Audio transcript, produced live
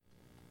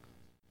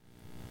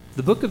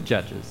The book of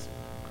Judges.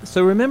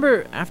 So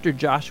remember, after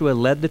Joshua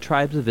led the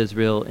tribes of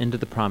Israel into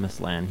the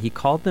promised land, he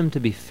called them to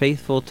be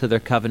faithful to their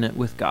covenant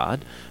with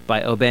God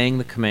by obeying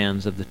the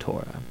commands of the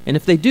Torah. And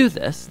if they do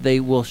this, they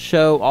will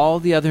show all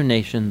the other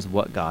nations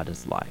what God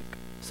is like.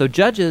 So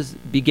Judges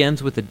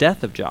begins with the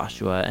death of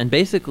Joshua and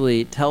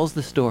basically tells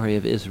the story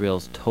of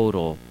Israel's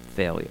total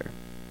failure.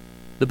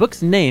 The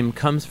book's name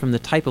comes from the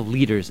type of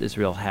leaders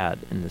Israel had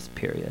in this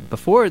period.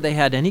 Before they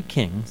had any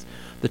kings,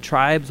 the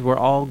tribes were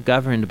all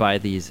governed by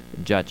these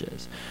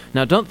judges.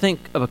 Now, don't think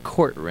of a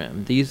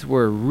courtroom. These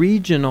were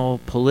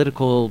regional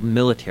political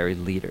military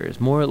leaders,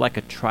 more like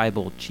a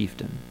tribal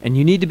chieftain. And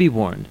you need to be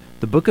warned,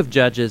 the book of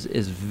Judges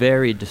is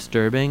very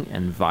disturbing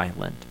and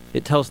violent.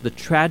 It tells the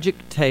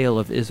tragic tale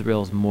of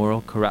Israel's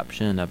moral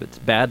corruption, of its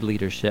bad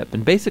leadership,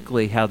 and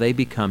basically how they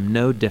become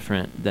no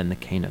different than the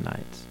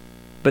Canaanites.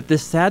 But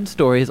this sad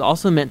story is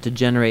also meant to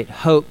generate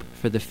hope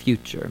for the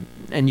future,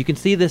 and you can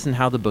see this in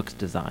how the book's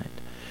designed.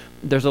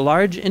 There's a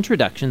large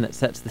introduction that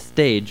sets the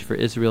stage for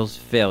Israel's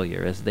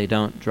failure as they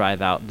don't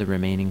drive out the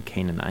remaining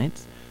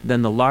Canaanites.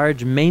 Then the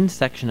large main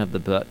section of the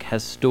book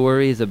has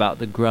stories about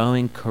the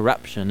growing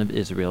corruption of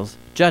Israel's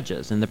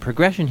judges, and the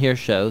progression here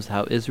shows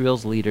how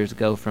Israel's leaders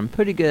go from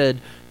pretty good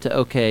to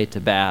okay to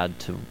bad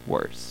to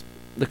worse.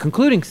 The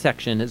concluding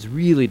section is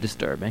really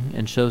disturbing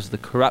and shows the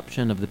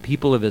corruption of the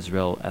people of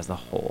Israel as a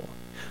whole.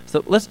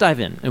 So let's dive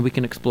in, and we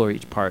can explore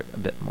each part a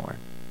bit more.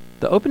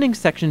 The opening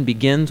section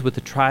begins with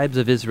the tribes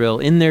of Israel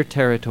in their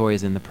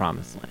territories in the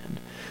Promised Land.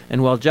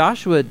 And while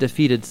Joshua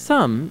defeated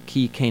some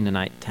key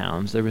Canaanite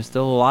towns, there was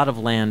still a lot of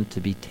land to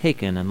be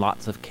taken and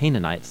lots of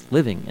Canaanites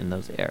living in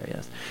those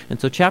areas. And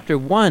so chapter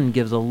 1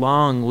 gives a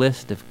long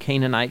list of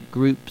Canaanite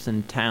groups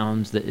and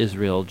towns that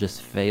Israel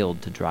just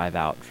failed to drive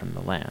out from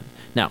the land.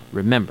 Now,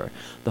 remember,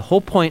 the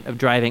whole point of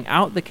driving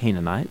out the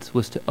Canaanites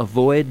was to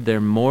avoid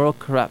their moral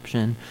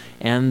corruption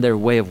and their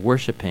way of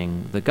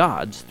worshiping the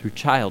gods through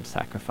child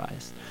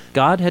sacrifice.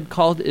 God had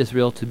called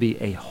Israel to be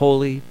a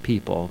holy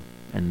people,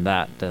 and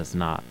that does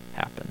not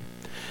happen.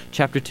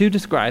 Chapter 2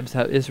 describes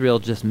how Israel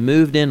just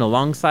moved in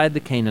alongside the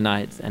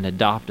Canaanites and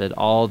adopted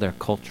all their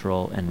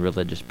cultural and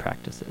religious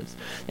practices.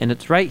 And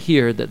it's right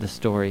here that the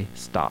story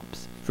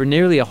stops. For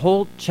nearly a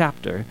whole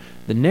chapter,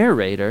 the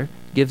narrator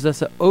gives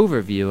us an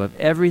overview of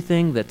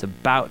everything that's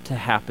about to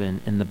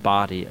happen in the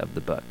body of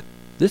the book.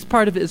 This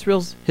part of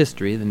Israel's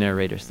history, the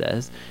narrator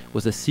says,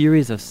 was a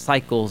series of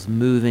cycles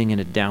moving in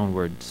a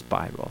downward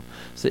spiral.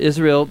 So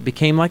Israel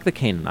became like the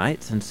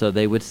Canaanites, and so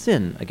they would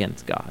sin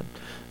against God.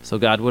 So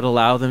God would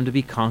allow them to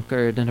be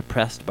conquered and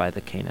oppressed by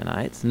the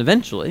Canaanites, and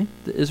eventually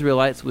the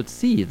Israelites would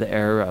see the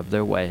error of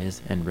their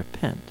ways and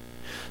repent.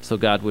 So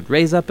God would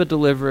raise up a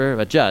deliverer,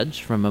 a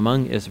judge from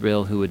among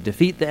Israel who would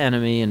defeat the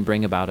enemy and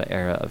bring about an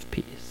era of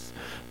peace.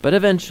 But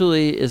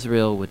eventually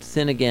Israel would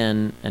sin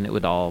again, and it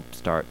would all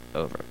start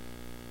over.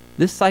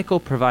 This cycle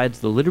provides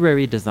the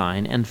literary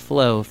design and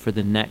flow for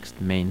the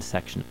next main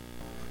section.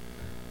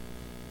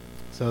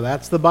 So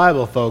that's the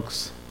Bible,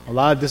 folks. A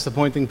lot of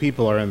disappointing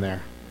people are in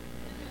there.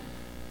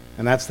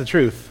 And that's the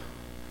truth.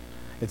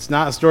 It's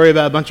not a story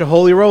about a bunch of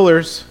holy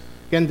rollers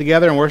getting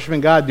together and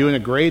worshiping God, doing a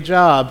great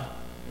job.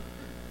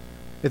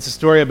 It's a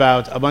story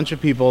about a bunch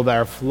of people that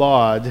are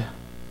flawed,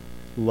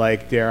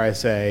 like, dare I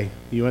say,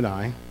 you and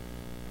I.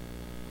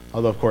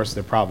 Although, of course,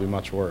 they're probably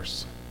much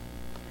worse.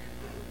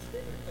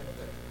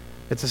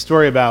 It's a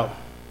story about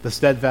the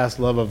steadfast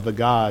love of the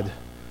God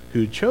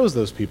who chose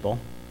those people,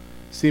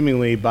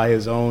 seemingly by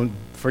his own,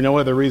 for no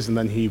other reason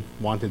than he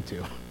wanted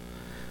to,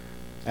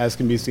 as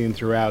can be seen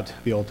throughout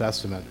the Old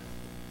Testament.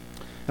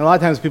 And a lot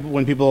of times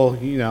when people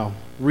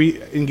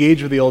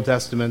engage with the Old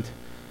Testament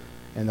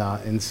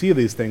and see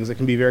these things, it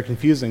can be very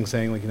confusing,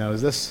 saying, like,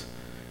 is this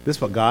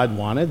what God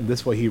wanted?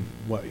 Does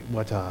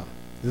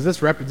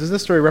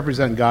this story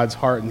represent God's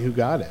heart and who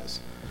God is?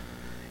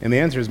 And the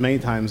answer is many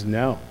times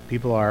no.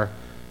 People are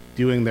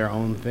doing their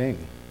own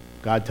thing.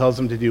 God tells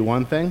them to do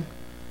one thing,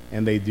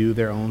 and they do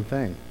their own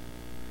thing.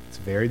 It's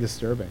very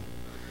disturbing.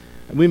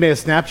 And we made a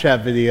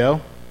Snapchat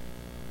video,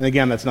 and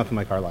again, that's nothing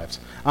like our lives.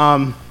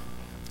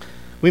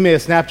 We made a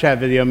Snapchat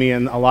video, me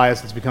and Elias,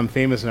 that's become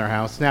famous in our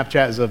house.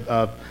 Snapchat is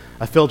a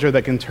filter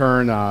that can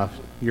turn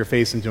your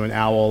face into an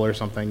owl or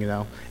something,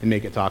 and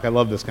make it talk. I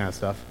love this kind of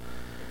stuff.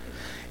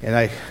 And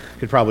I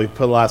could probably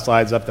put a lot of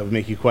slides up that would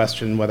make you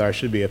question whether I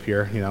should be up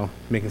here,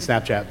 making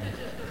Snapchat,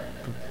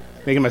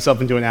 making myself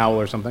into an owl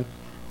or something.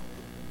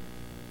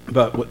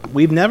 But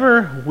we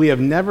have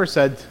never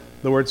said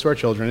the words to our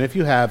children. And if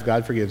you have,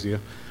 God forgives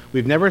you.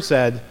 We've never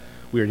said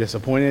we are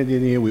disappointed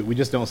in you. We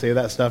just don't say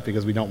that stuff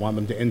because we don't want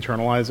them to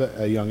internalize it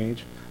at a young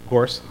age, of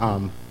course.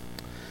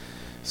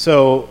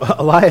 So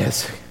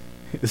Elias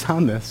is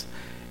on this,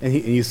 and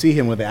you see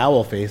him with the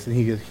owl face, and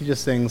he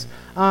just sings,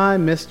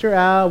 "I'm Mr.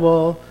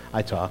 Owl.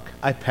 I talk,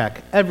 I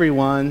peck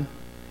everyone,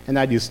 and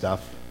I do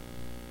stuff."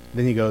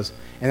 Then he goes,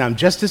 "And I'm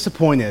just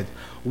disappointed.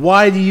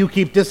 Why do you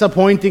keep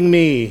disappointing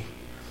me?"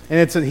 And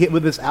it's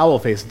with this owl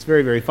face. It's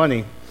very, very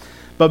funny.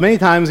 But many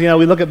times,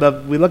 we look at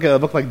a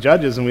book like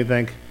Judges, and we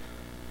think,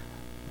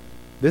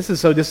 this is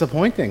so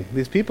disappointing.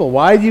 These people,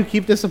 why do you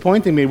keep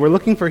disappointing me? We're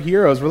looking for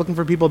heroes. We're looking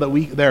for people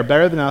that are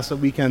better than us that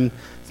we can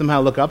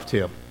somehow look up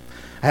to.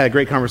 I had a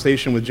great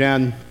conversation with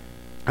Jen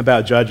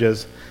about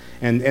Judges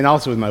and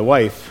also with my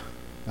wife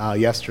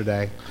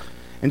yesterday.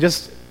 And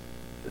just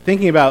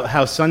thinking about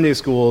how Sunday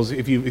schools,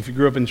 if you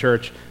grew up in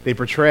church, they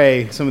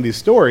portray some of these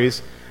stories.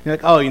 And you're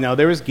like, oh,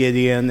 there was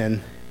Gideon,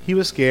 and he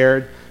was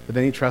scared, but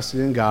then he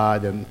trusted in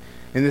God. And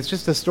it's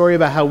just a story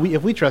about how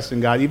if we trust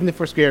in God, even if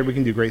we're scared, we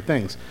can do great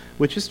things,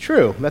 which is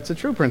true. That's a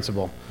true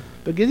principle.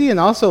 But Gideon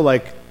also,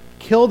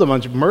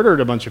 murdered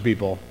a bunch of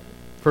people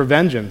for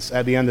vengeance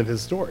at the end of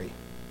his story.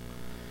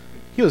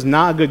 He was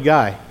not a good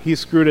guy. He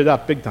screwed it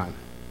up big time.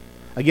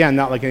 Again,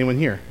 not like anyone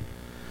here.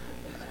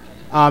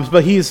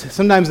 But he's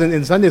sometimes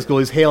in Sunday school,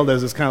 he's hailed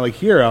as this kind of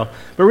hero,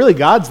 but really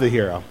God's the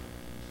hero,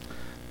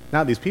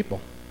 not these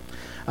people.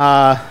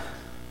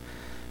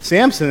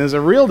 Samson is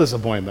a real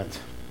disappointment.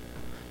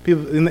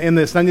 People in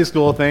the Sunday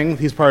school thing,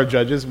 he's part of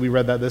Judges. We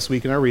read that this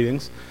week in our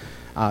readings.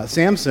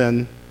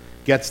 Samson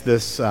gets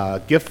this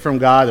gift from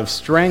God of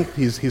strength.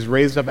 He's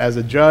raised up as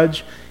a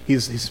judge.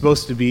 He's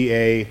supposed to be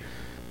a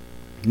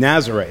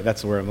Nazarite.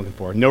 That's the word I'm looking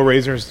for. No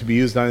razor is to be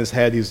used on his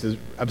head. He's to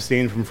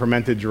abstain from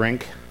fermented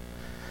drink.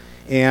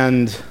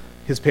 And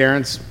his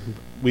parents,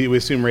 we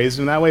assume, raised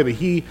him that way, but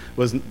he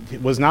was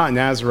not a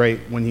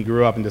Nazarite when he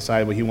grew up and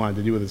decided what he wanted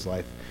to do with his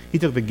life. He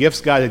took the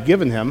gifts God had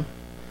given him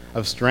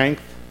of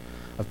strength,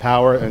 of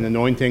power, and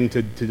anointing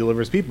to deliver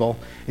his people,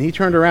 and he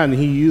turned around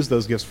and he used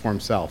those gifts for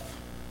himself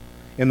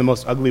in the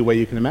most ugly way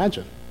you can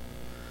imagine.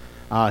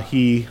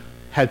 He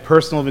had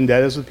personal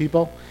vendettas with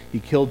people. He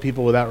killed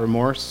people without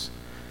remorse.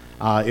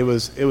 It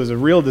was a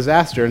real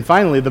disaster. And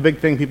finally, the big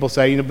thing people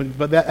say,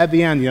 but at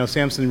the end,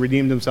 Samson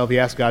redeemed himself. He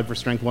asked God for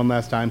strength one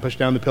last time, pushed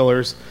down the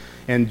pillars,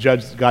 and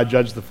God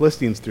judged the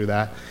Philistines through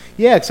that.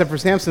 Yeah, except for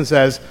Samson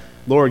says,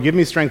 Lord, give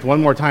me strength one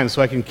more time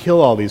so I can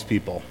kill all these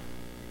people.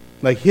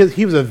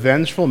 He was a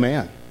vengeful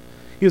man.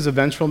 He was a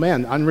vengeful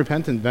man,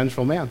 unrepentant,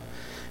 vengeful man.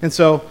 And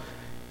so,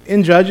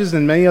 in Judges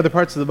and many other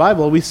parts of the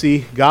Bible, we see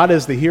God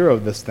as the hero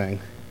of this thing.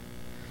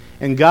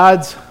 And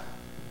God's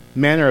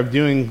manner of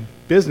doing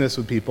business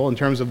with people in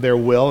terms of their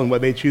will and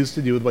what they choose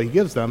to do with what he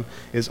gives them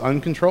is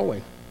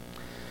uncontrolling.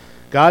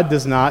 God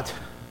does not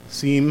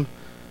seem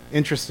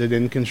interested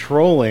in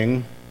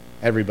controlling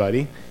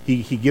everybody.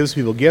 He gives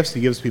people gifts,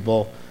 he gives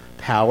people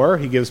power,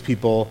 he gives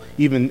people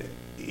even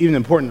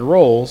important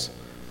roles,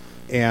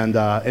 and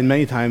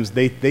many times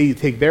they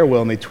take their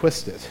will and they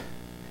twist it,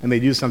 and they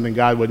do something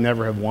God would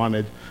never have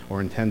wanted or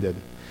intended.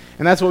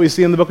 And that's what we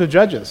see in the book of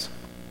Judges,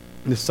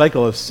 this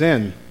cycle of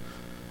sin,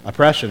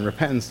 oppression,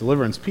 repentance,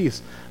 deliverance,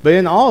 peace. But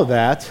in all of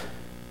that,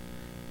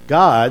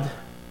 God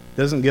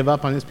doesn't give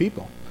up on his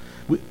people.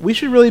 We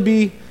should really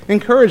be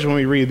encouraged when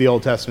we read the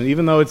Old Testament,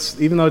 even though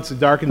it's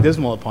dark and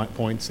dismal at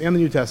points, and the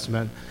New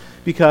Testament,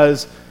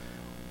 because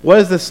what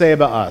does this say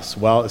about us?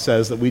 Well, it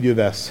says that we do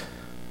this.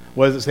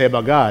 What does it say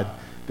about God?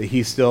 That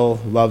he still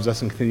loves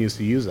us and continues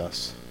to use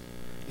us,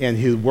 and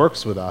he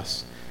works with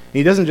us. And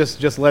he doesn't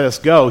just let us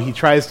go. He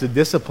tries to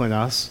discipline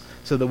us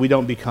so that we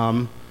don't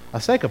become a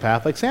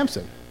psychopath like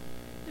Samson.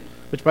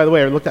 Which, by the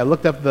way, I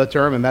looked up the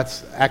term, and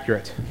that's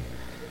accurate.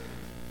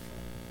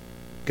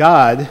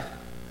 God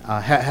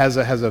has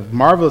a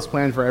marvelous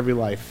plan for every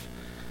life,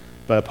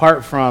 but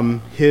apart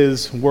from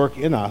his work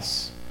in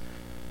us,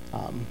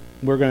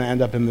 we're going to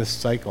end up in this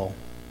cycle.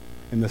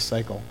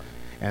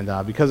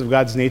 And because of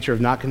God's nature of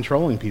not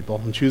controlling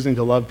people and choosing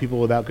to love people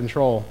without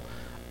control,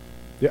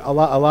 a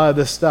lot of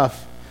this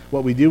stuff,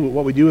 what we do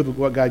with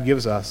what God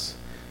gives us,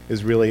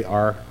 is really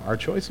our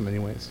choice in many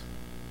ways.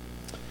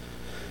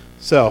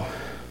 So,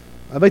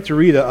 I'd like to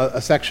read a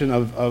section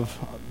of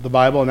the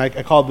Bible, and I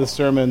called this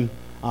sermon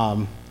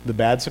the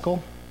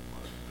Badsicle.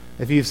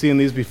 If you've seen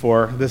these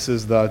before, this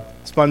is the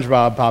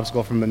SpongeBob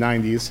popsicle from the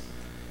 90s,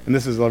 and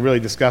this is a really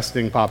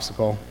disgusting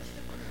popsicle,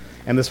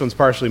 and this one's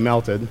partially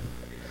melted.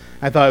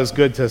 I thought it was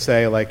good to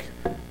say,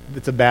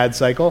 it's a bad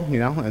cycle,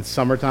 and it's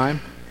summertime,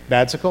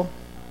 Badsicle.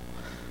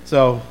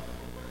 So,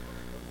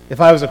 if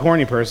I was a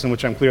corny person,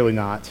 which I'm clearly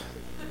not,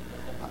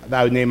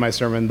 I would name my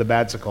sermon the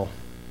Badsicle.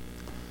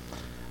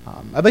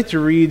 I'd like to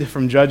read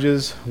from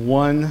Judges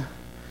 1,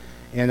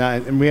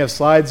 and we have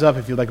slides up.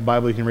 If you'd like a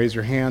Bible, you can raise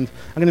your hand.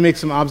 I'm going to make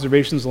some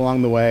observations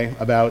along the way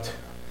about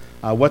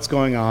what's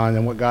going on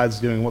and what God's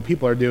doing, what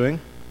people are doing.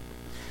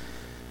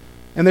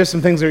 And there's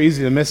some things that are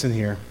easy to miss in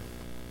here.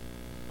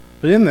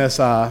 But in this,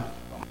 I'd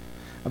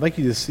like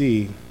you to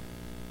see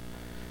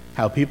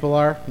how people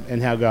are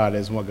and how God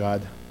is and what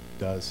God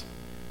does.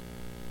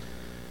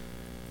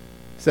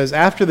 It says,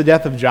 after the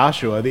death of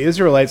Joshua, the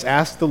Israelites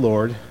asked the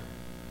Lord,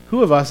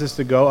 who of us is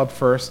to go up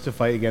first to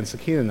fight against the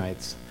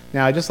Canaanites?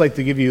 Now, I'd just like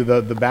to give you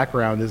the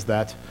background is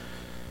that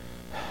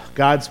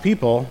God's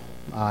people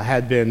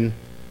had been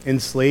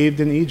enslaved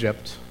in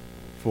Egypt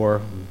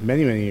for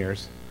many, many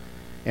years,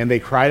 and they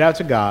cried out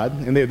to God,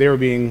 and they were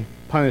being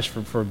punished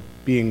for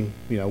being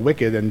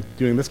wicked and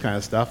doing this kind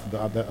of stuff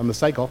on the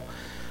cycle.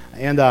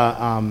 And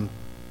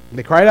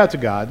they cried out to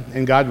God,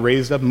 and God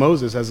raised up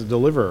Moses as a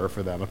deliverer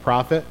for them, a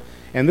prophet.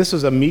 And this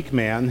was a meek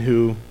man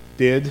who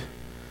did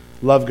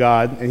love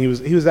God, and he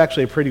was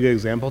actually a pretty good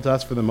example to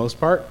us for the most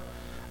part.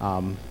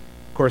 Of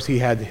course, he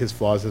had his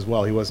flaws as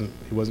well. He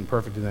wasn't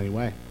perfect in any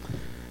way,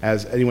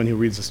 as anyone who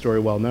reads the story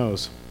well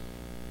knows.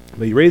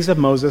 But he raised up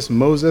Moses.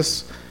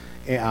 Moses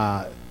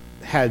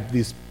had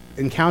these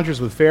encounters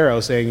with Pharaoh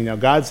saying,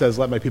 God says,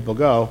 let my people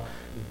go.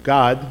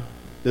 God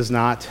does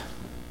not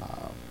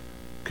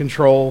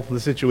control the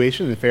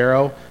situation, and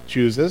Pharaoh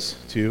chooses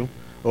to,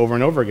 over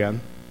and over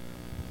again,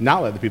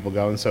 not let the people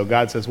go. And so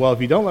God says, well,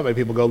 if you don't let my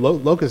people go,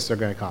 locusts are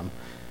going to come.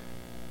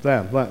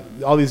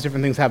 All these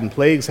different things happen.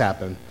 Plagues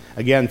happen.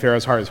 Again,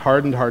 Pharaoh's heart is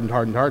hardened.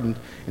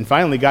 And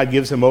finally, God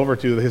gives him over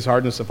to his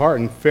hardness of heart,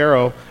 and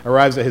Pharaoh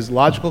arrives at his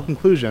logical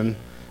conclusion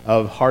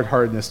of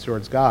hard-heartedness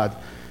towards God,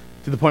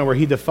 to the point where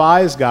he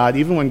defies God,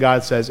 even when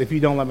God says, if you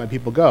don't let my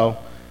people go,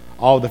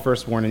 all of the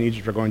firstborn in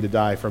Egypt are going to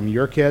die, from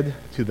your kid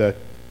to the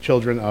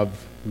children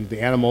of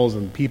the animals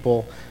and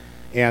people.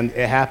 And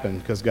it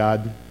happened because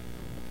God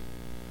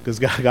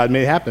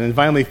made it happen. And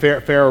finally,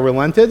 Pharaoh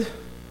relented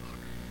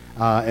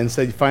and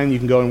said, fine, you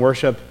can go and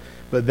worship.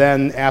 But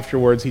then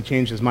afterwards, he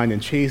changed his mind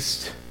and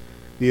chased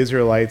the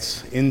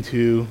Israelites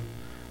into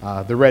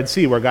the Red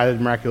Sea, where God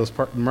had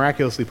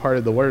miraculously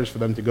parted the waters for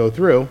them to go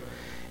through.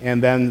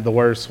 And then the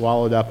waters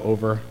swallowed up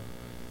over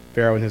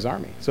Pharaoh and his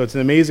army. So it's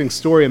an amazing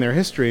story in their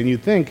history, and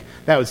you'd think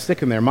that would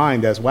stick in their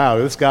mind as, wow,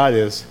 this God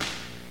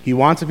he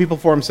wants a people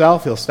for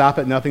himself. He'll stop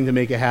at nothing to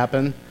make it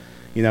happen.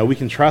 We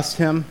can trust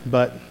him.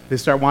 But they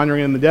start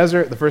wandering in the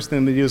desert. The first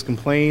thing they do is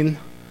complain.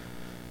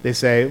 They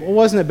say, well,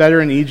 wasn't it better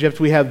in Egypt?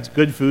 We have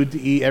good food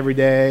to eat every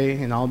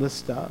day and all this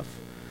stuff.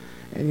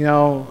 And,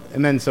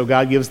 and then so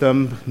God gives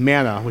them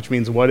manna, which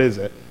means, what is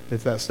it?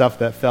 It's that stuff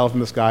that fell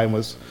from the sky and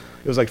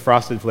it was like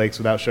Frosted Flakes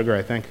without sugar,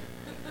 I think.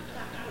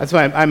 That's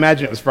why I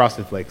imagine it was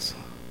Frosted Flakes.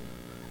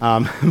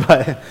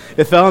 But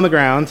it fell on the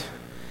ground,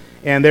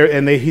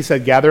 and he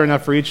said, gather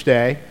enough for each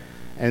day,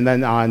 and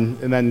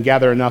then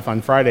gather enough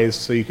on Fridays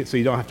so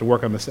you don't have to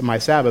work on my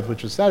Sabbath,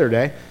 which was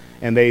Saturday.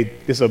 And they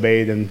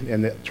disobeyed,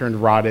 and it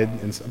turned rotted.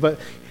 But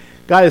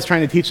God is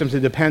trying to teach them to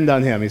depend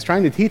on him. He's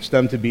trying to teach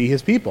them to be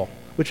his people,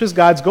 which is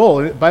God's goal.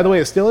 And by the way,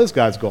 it still is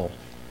God's goal.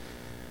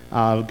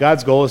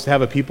 God's goal is to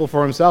have a people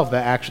for himself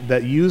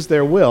that use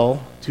their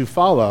will to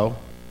follow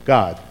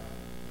God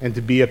and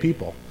to be a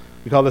people.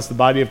 We call this the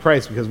body of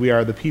Christ because we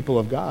are the people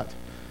of God.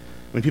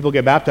 When people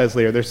get baptized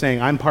later, they're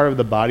saying, I'm part of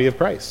the body of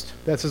Christ.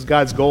 That's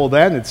God's goal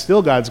then. It's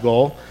still God's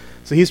goal.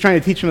 So he's trying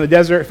to teach them in the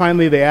desert.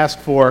 Finally, they ask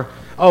for,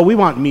 we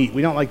want meat.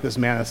 We don't like this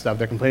manna stuff.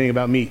 They're complaining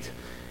about meat.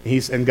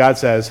 And God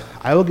says,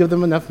 I will give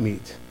them enough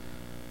meat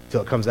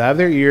till it comes out of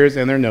their ears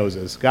and their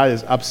noses. God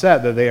is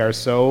upset that they are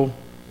so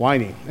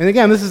whiny. And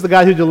again, this is the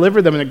God who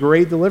delivered them in a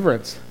great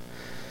deliverance.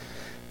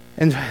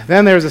 And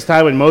then there was this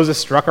time when Moses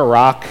struck a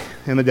rock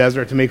in the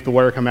desert to make the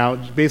water come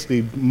out.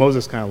 Basically,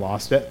 Moses kind of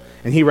lost it,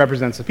 and he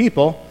represents the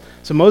people.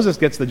 So Moses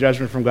gets the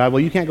judgment from God,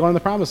 well, you can't go in the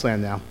promised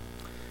land now.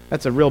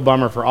 That's a real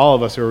bummer for all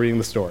of us who are reading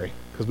the story,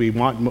 because we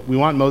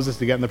want Moses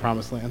to get in the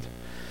promised land.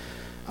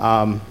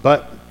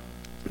 But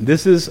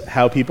this is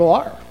how people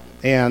are.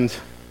 And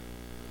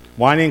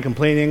whining and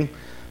complaining,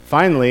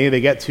 finally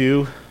they get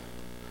to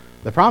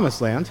the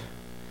promised land,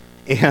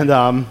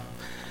 and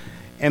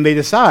they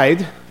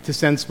decide to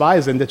send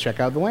spies in to check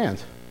out the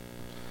land.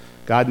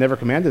 God never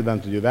commanded them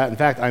to do that. In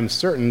fact, I'm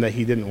certain that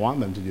he didn't want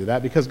them to do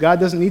that, because God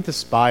doesn't need to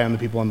spy on the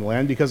people in the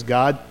land, because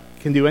God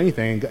can do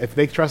anything. If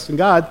they trust in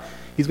God,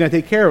 he's going to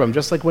take care of them,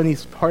 just like when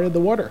he's parted the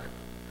water,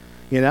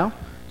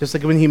 just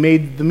like when he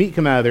made the meat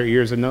come out of their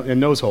ears and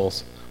nose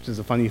holes, which is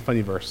a funny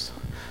verse.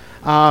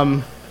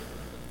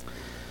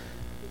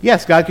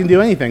 Yes, God can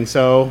do anything.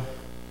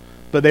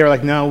 But they were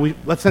like, no,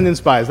 let's send in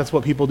spies. That's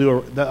what people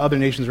do, the other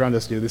nations around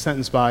us do. They sent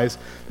in spies.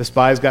 The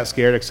spies got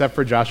scared, except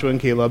for Joshua and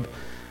Caleb.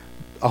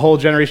 A whole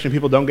generation of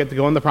people don't get to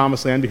go in the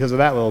promised land because of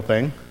that little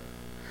thing.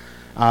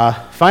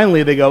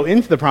 Finally, they go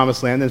into the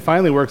promised land, and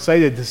finally we're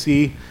excited to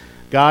see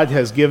God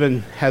has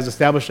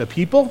established a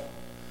people,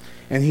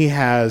 and he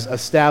has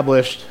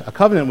established a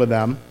covenant with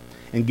them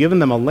and given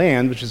them a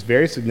land, which is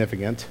very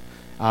significant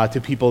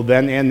to people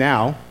then and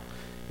now,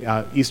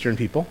 Eastern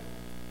people.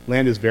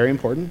 Land is very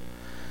important.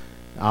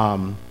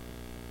 And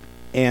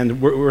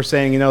we're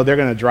saying, they're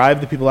going to drive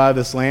the people out of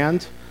this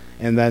land,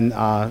 and then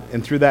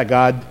and through that,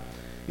 God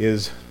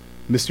is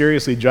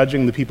mysteriously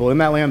judging the people in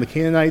that land, the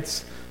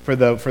Canaanites, for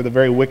the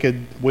very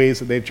wicked ways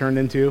that they've turned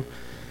into,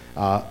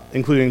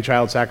 including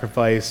child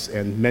sacrifice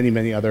and many,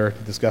 many other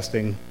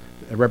disgusting,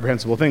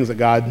 reprehensible things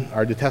that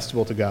are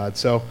detestable to God.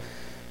 So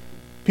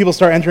people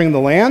start entering the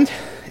land,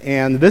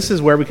 and this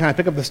is where we kind of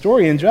pick up the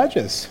story in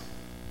Judges.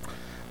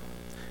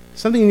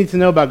 Something you need to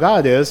know about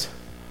God is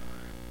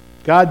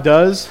God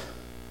does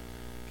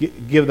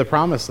give the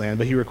promised land,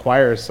 but he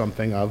requires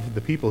something of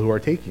the people who are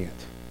taking it.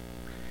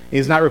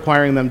 He's not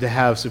requiring them to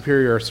have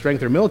superior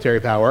strength or military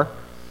power.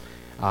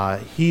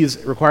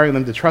 He's requiring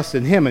them to trust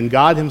in him, and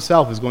God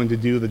himself is going to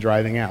do the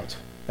driving out.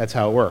 That's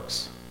how it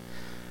works.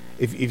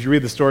 If you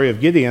read the story of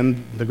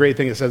Gideon, the great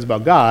thing it says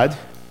about God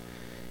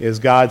is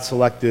God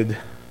selected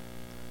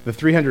the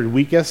 300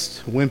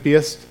 weakest,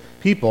 wimpiest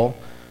people,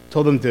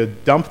 told them to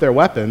dump their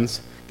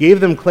weapons,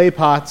 gave them clay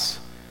pots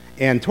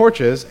and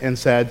torches and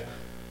said,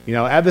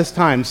 at this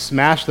time,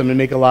 smash them and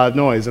make a lot of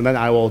noise, and then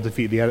I will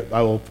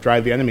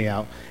drive the enemy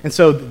out. And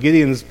so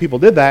Gideon's people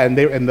did that, and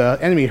the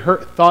enemy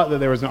thought that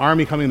there was an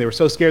army coming. They were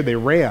so scared they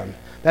ran.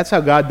 That's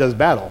how God does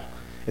battle.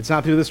 It's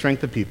not through the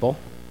strength of people.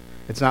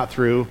 It's not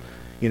through,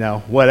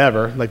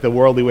 whatever, like the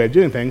worldly way of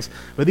doing things.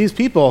 But these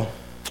people,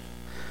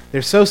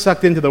 they're so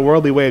sucked into the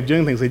worldly way of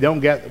doing things, they don't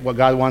get what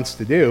God wants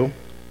to do.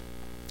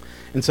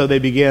 And so they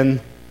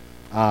begin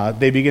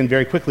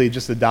very quickly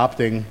just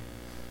adopting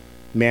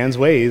man's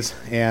ways,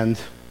 and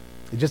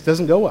it just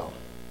doesn't go well.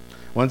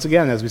 Once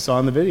again, as we saw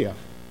in the video.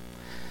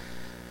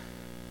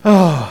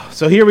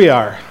 So here we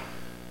are.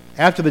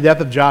 After the death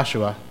of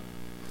Joshua,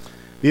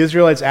 the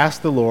Israelites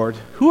asked the Lord,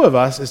 who of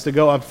us is to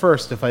go up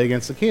first to fight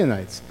against the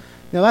Canaanites?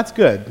 Now that's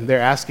good. They're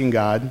asking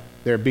God,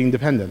 they're being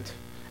dependent,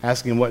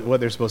 asking what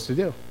they're supposed to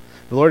do.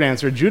 The Lord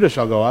answered, Judah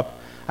shall go up.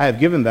 I have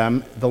given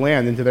them the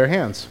land into their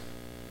hands.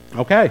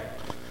 Okay.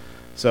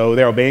 So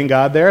they're obeying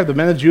God there. The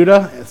men of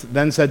Judah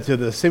then said to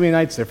the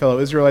Simeonites, their fellow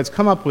Israelites,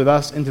 come up with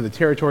us into the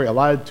territory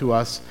allotted to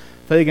us,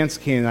 fight against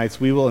the Canaanites.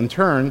 We will in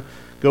turn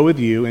go with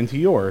you into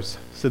yours.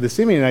 So the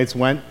Simeonites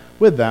went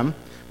with them.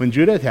 When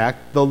Judah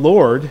attacked, the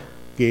Lord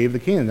gave the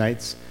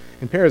Canaanites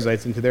and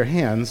Perizzites into their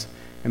hands,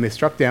 and they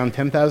struck down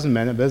 10,000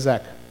 men at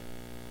Bezek.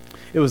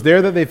 It was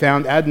there that they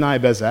found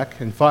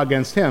Adoni-Bezek and fought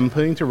against him,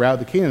 putting to rout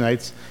the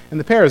Canaanites and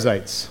the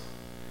Perizzites.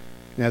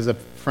 And as a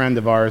friend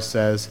of ours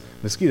says,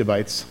 mosquito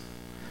bites.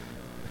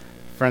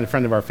 A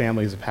friend of our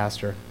family is a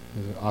pastor.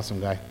 He's an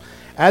awesome guy.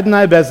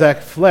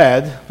 Adoni-Bezek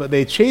fled, but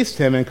they chased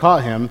him and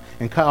caught him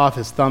and cut off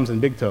his thumbs and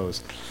big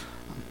toes.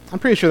 I'm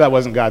pretty sure that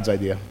wasn't God's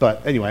idea,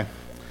 but anyway,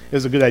 it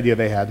was a good idea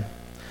they had.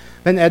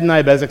 Then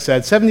Adoni-Bezek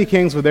said, 70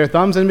 kings with their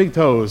thumbs and big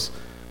toes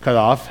cut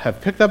off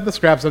have picked up the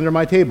scraps under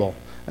my table.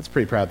 That's a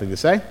pretty proud thing to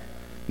say.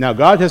 Now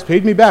God has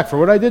paid me back for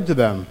what I did to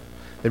them.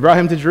 They brought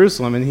him to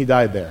Jerusalem, and he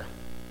died there.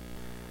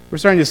 We're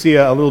starting to see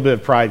a little bit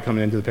of pride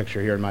coming into the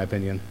picture here, in my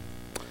opinion.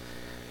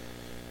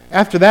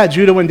 After that,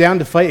 Judah went down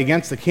to fight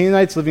against the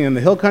Canaanites living in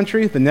the hill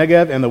country, the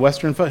Negev, and the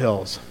western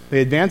foothills.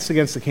 They advanced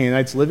against the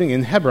Canaanites living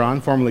in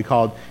Hebron, formerly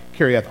called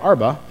Kiriath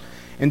Arba,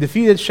 and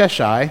defeated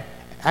Sheshai,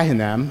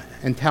 Ahinam,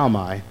 and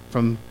Talmai.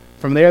 From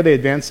there, they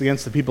advanced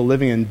against the people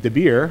living in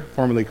Debir,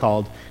 formerly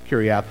called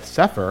Kiriath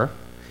Sefer.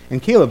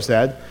 And Caleb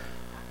said,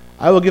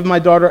 I will give my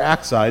daughter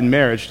Aksa in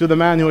marriage to the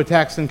man who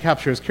attacks and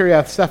captures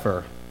Kiriath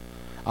Sefer.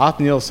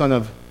 Othniel, son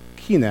of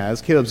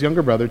Kenaz, Caleb's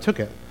younger brother, took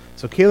it.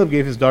 So Caleb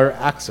gave his daughter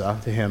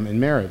Aksa to him in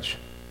marriage.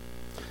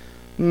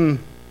 I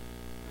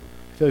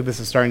feel like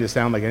this is starting to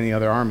sound like any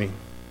other army.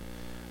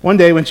 One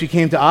day when she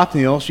came to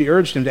Othniel, she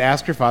urged him to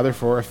ask her father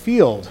for a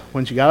field.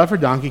 When she got off her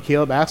donkey,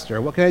 Caleb asked her,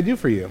 what can I do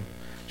for you?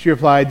 She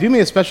replied, do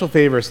me a special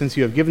favor, since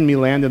you have given me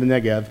land in the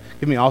Negev.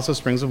 Give me also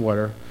springs of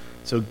water.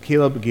 So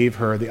Caleb gave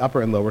her the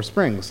upper and lower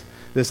springs.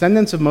 The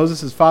descendants of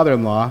Moses'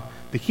 father-in-law,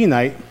 the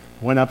Kenite,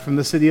 went up from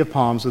the city of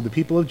palms with the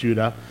people of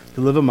Judah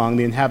to live among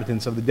the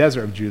inhabitants of the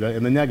desert of Judah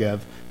in the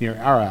Negev near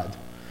Arad.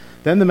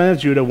 Then the men of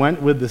Judah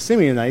went with the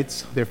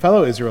Simeonites, their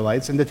fellow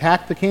Israelites, and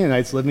attacked the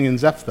Canaanites living in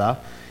Zephtha,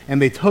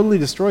 and they totally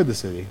destroyed the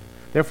city.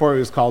 Therefore it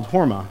was called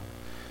Hormah.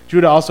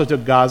 Judah also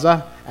took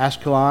Gaza,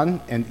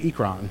 Ashkelon, and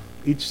Ekron,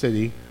 each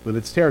city with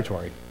its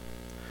territory.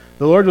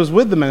 The Lord was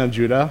with the men of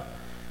Judah.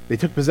 They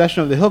took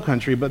possession of the hill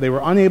country, but they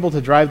were unable to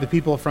drive the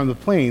people from the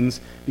plains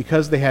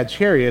because they had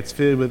chariots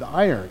fitted with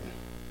iron.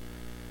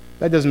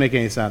 That doesn't make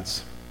any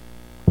sense.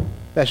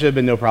 That should have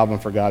been no problem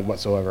for God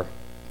whatsoever.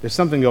 There's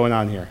something going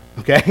on here,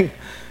 okay?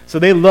 So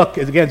they look,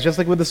 again, just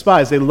like with the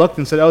spies, they looked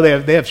and said, oh,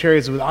 they have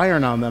chariots with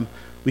iron on them.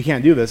 We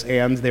can't do this.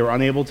 And they were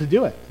unable to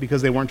do it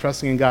because they weren't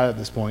trusting in God at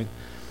this point.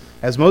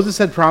 As Moses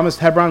had promised,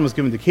 Hebron was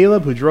given to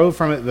Caleb, who drove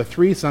from it the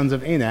 3 sons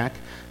of Anak.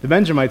 The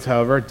Benjamites,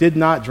 however, did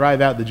not drive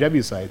out the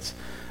Jebusites.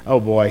 Oh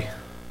boy.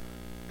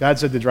 God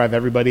said to drive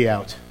everybody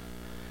out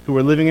who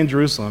were living in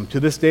Jerusalem. To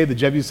this day, the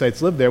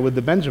Jebusites lived there with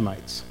the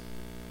Benjamites.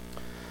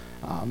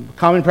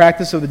 Common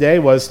practice of the day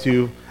was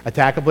to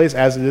attack a place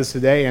as it is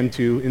today and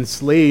to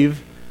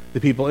enslave the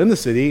people in the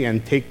city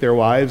and take their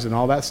wives and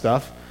all that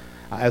stuff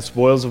as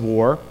spoils of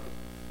war,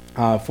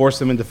 force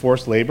them into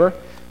forced labor.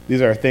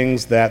 These are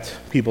things that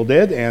people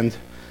did, and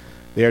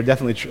they are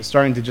definitely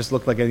starting to just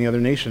look like any other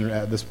nation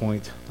at this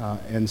point.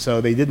 And so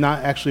they did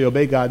not actually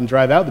obey God and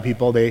drive out the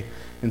people. They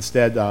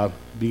instead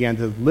began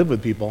to live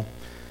with people,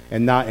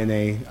 and not in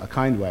a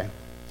kind way.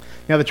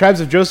 Now the tribes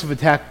of Joseph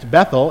attacked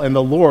Bethel, and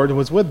the Lord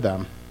was with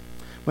them.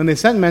 When they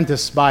sent men to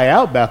spy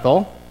out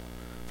Bethel,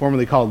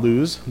 formerly called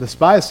Luz, the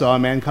spies saw a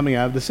man coming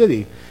out of the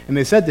city, and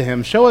they said to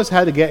him, show us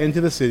how to get into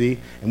the city,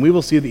 and we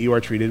will see that you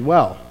are treated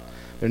well.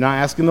 They're not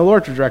asking the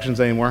Lord for directions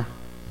anymore.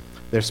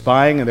 They're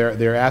spying, and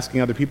they're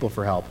asking other people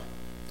for help.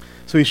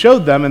 So he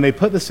showed them, and they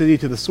put the city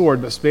to the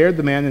sword, but spared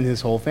the man and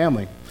his whole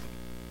family.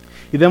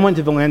 He then went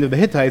to the land of the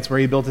Hittites, where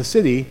he built a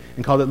city,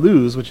 and called it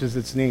Luz, which is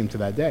its name to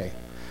that day.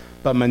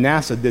 But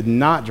Manasseh did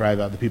not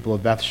drive out the people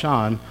of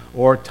Beth-shan,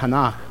 or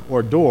Tanakh,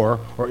 or Dor,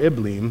 or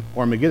Iblim,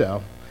 or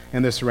Megiddo,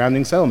 and their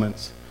surrounding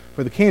settlements,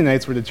 for the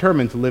Canaanites were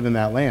determined to live in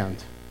that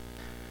land.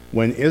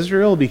 When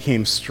Israel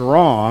became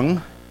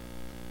strong,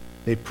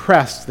 They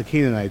pressed the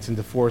Canaanites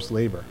into forced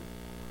labor,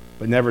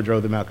 but never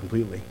drove them out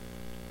completely.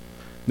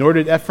 Nor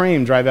did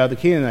Ephraim drive out the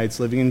Canaanites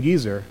living in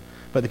Gezer,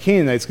 but the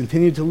Canaanites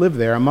continued to live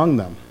there among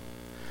them.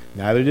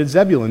 Neither did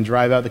Zebulun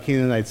drive out the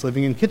Canaanites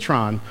living in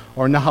Kitron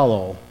or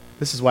Nahalol.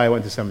 This is why I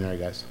went to seminary,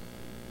 guys.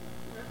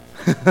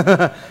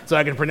 So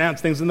I can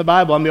pronounce things in the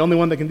Bible. I'm the only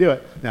one that can do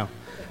it. No.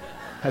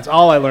 That's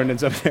all I learned in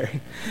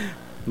seminary.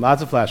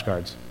 Lots of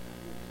flashcards.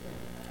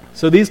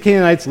 So these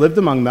Canaanites lived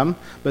among them,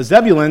 but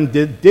Zebulun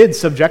did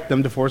subject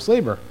them to forced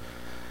labor.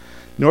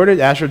 Nor did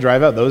Asher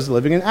drive out those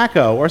living in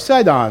Akko, or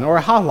Sidon, or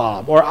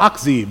Halab, or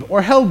Akzib,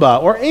 or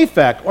Helba, or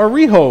Aphek, or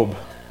Rehob.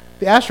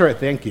 The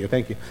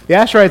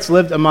Asherites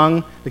lived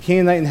among the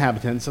Canaanite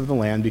inhabitants of the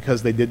land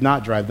because they did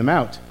not drive them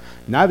out.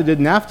 Neither did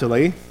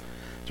Naphtali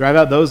drive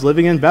out those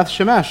living in Beth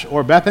Shemesh,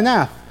 or Beth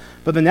Anath.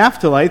 But the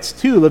Naphtalites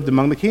too lived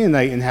among the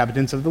Canaanite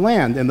inhabitants of the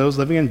land, and those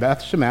living in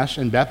Beth Shemesh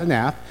and Beth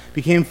Anath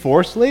became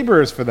forced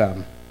laborers for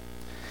them.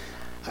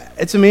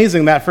 It's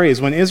amazing, that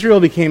phrase. When Israel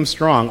became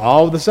strong,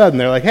 all of a sudden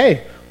they're like,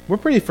 hey, we're a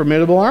pretty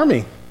formidable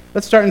army.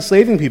 Let's start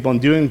enslaving people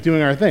and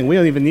doing our thing. We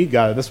don't even need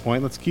God at this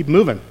point. Let's keep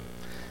moving.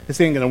 This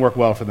ain't going to work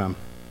well for them.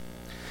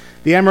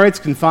 The Amorites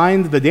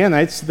confined the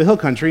Danites to the hill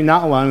country,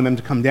 not allowing them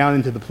to come down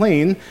into the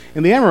plain,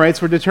 and the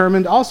Amorites were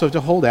determined also to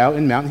hold out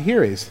in Mount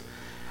Heres,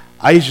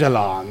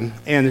 Aijalon,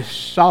 and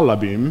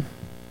Shalabim.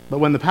 But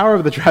when the power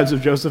of the tribes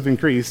of Joseph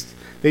increased,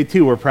 they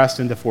too were pressed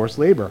into forced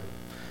labor.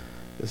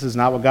 This is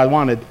not what God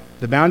wanted.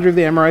 The boundary of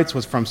the Amorites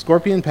was from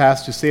Scorpion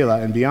Pass to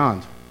Selah and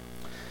beyond.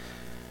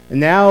 And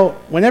now,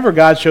 whenever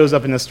God shows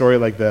up in a story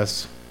like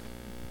this,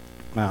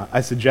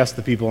 I suggest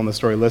the people in the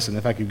story listen,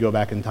 if I could go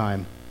back in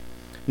time.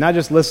 Not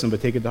just listen,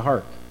 but take it to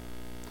heart.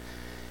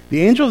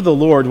 The angel of the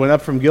Lord went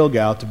up from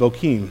Gilgal to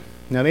Bochim.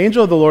 Now, the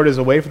angel of the Lord is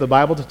a way for the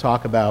Bible to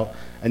talk about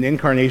an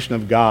incarnation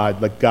of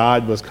God, like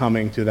God was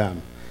coming to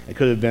them. It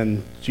could have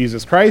been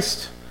Jesus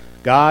Christ,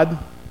 God.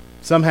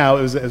 Somehow,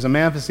 it was a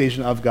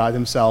manifestation of God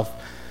himself.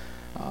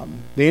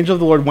 The angel of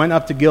the Lord went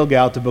up to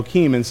Gilgal to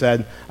Bochim and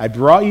said, I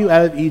brought you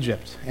out of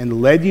Egypt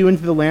and led you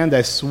into the land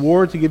I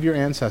swore to give your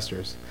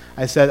ancestors.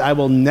 I said, I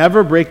will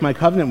never break my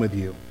covenant with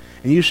you,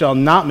 and you shall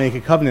not make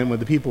a covenant with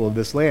the people of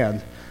this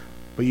land,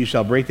 but you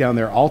shall break down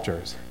their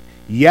altars.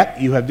 Yet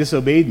you have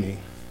disobeyed me.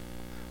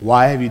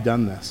 Why have you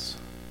done this?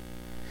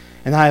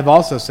 And I have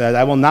also said,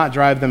 I will not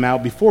drive them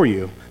out before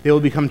you. They will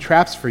become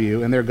traps for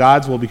you, and their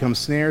gods will become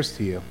snares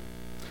to you.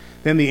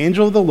 Then the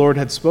angel of the Lord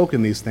had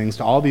spoken these things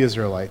to all the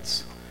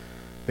Israelites.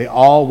 They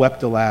all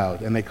wept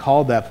aloud, and they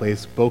called that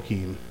place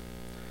Bochim.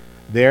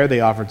 There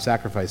they offered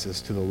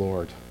sacrifices to the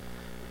Lord.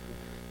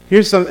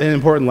 Here's an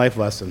important life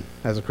lesson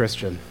as a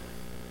Christian.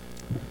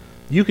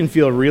 You can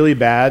feel really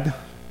bad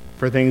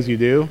for things you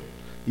do.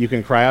 You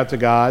can cry out to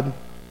God.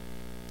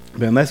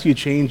 But unless you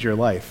change your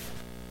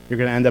life, you're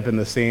going to end up in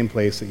the same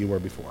place that you were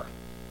before.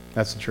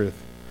 That's the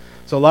truth.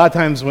 So a lot of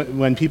times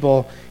when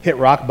people hit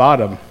rock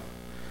bottom,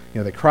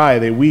 they cry,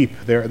 they weep,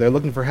 they're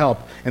looking for help.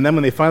 And then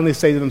when they finally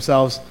say to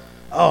themselves,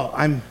 oh,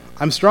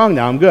 I'm strong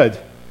now, I'm good,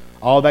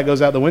 all that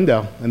goes out the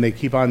window, and they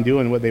keep on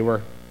doing what they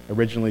were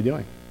originally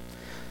doing.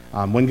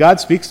 When God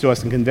speaks to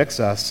us and convicts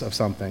us of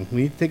something,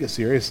 we need to take it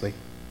seriously.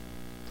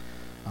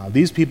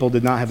 These people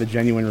did not have a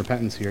genuine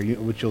repentance here,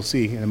 which you'll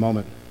see in a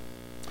moment.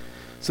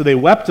 So they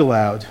wept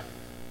aloud,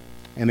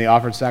 and they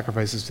offered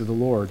sacrifices to the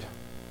Lord.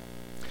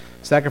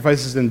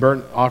 Sacrifices and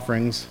burnt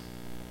offerings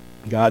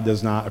God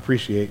does not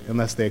appreciate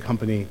unless they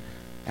accompany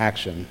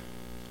action.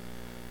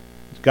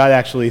 God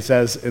actually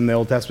says in the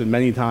Old Testament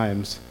many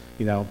times,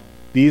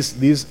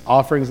 these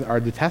offerings are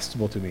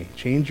detestable to me.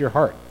 Change your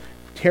heart.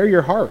 Tear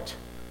your heart.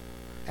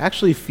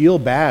 Actually feel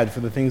bad for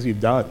the things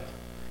you've done.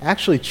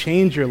 Actually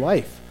change your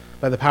life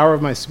by the power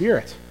of my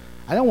Spirit.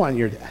 I don't want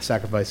your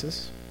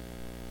sacrifices.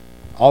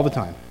 All the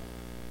time.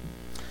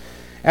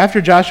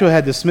 After Joshua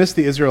had dismissed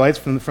the Israelites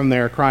from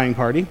their crying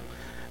party,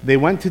 they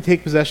went to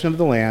take possession of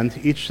the land,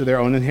 each to their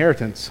own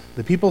inheritance.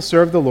 The people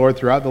served the Lord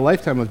throughout the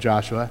lifetime of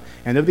Joshua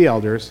and of the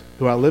elders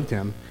who outlived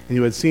him, and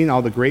who had seen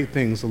all the great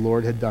things the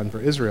Lord had done for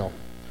Israel.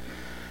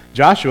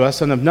 Joshua,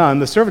 son of Nun,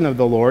 the servant of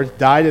the Lord,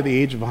 died at the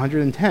age of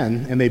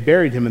 110, and they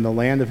buried him in the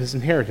land of his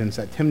inheritance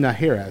at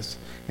Timnah-Heres,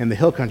 in the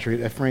hill country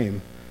of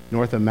Ephraim,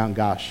 north of Mount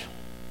Gosh.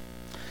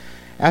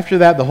 After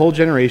that, the whole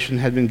generation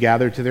had been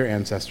gathered to their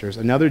ancestors.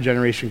 Another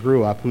generation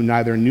grew up who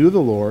neither knew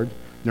the Lord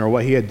nor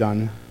what he had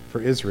done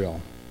for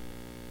Israel.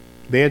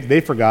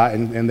 They forgot,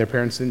 and their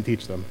parents didn't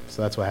teach them.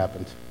 So that's what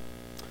happened,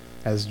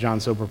 as John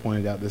Soper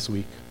pointed out this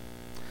week.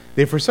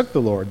 They forsook the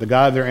Lord, the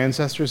God of their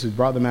ancestors who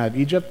brought them out of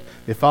Egypt.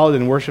 They followed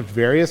and worshipped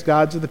various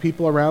gods of the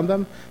people around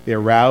them. They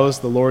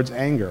aroused the Lord's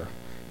anger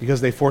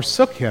because they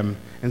forsook him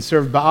and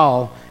served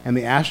Baal and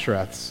the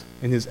Ashtoreths,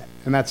 and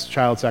that's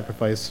child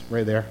sacrifice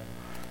right there.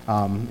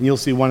 And you'll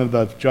see one of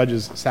the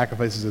judges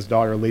sacrifices his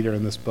daughter later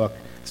in this book.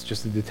 It's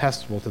just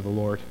detestable to the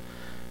Lord.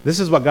 This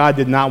is what God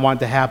did not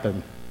want to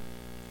happen.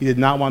 He did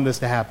not want this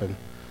to happen.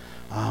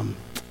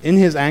 In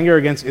his anger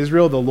against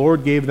Israel, the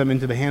Lord gave them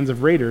into the hands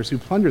of raiders who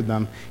plundered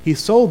them. He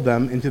sold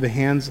them into the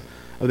hands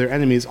of their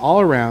enemies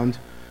all around,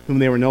 whom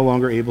they were no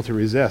longer able to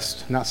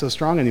resist. Not so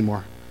strong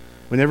anymore.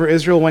 Whenever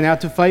Israel went out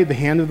to fight, the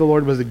hand of the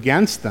Lord was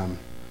against them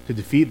to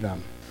defeat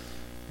them.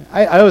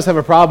 I always have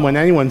a problem when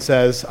anyone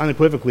says,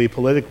 unequivocally,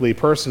 politically,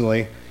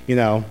 personally,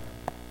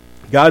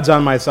 God's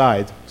on my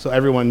side, so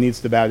everyone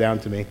needs to bow down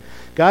to me.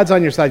 God's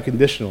on your side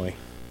conditionally.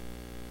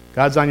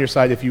 God's on your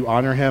side if you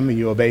honor him and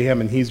you obey him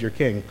and he's your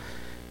king.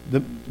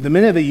 The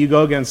minute that you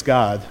go against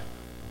God,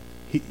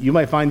 you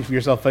might find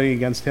yourself fighting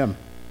against him.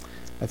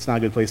 That's not a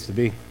good place to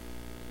be.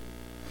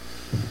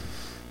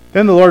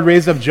 Then the Lord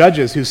raised up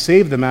judges who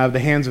saved them out of the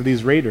hands of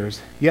these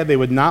raiders, yet they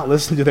would not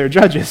listen to their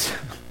judges.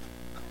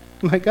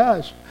 My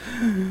gosh.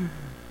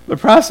 But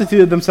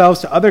prostituted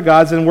themselves to other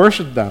gods and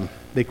worshipped them.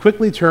 They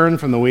quickly turned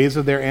from the ways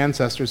of their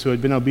ancestors who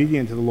had been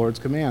obedient to the Lord's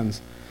commands.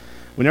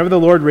 Whenever the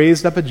Lord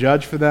raised up a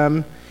judge for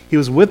them, he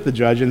was with the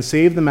judge and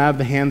saved them out of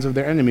the hands of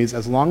their enemies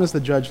as long as the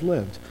judge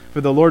lived.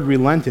 For the Lord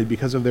relented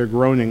because of their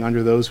groaning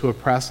under those who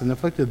oppressed and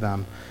afflicted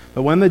them.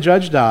 But when the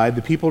judge died,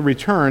 the people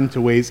returned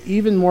to ways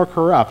even more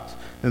corrupt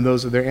than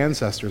those of their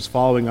ancestors,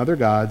 following other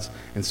gods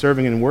and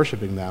serving and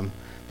worshiping them.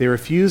 They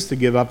refused to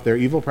give up their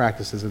evil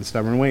practices and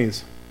stubborn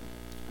ways.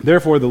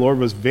 Therefore, the Lord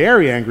was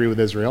very angry with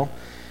Israel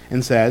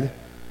and said,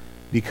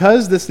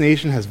 "Because this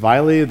nation has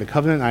violated the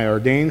covenant I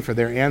ordained for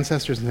their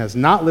ancestors and has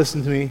not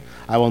listened to me,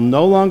 I will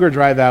no longer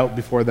drive out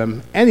before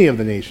them any of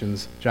the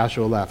nations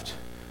Joshua left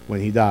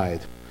when he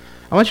died."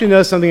 I want you to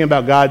notice something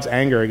about God's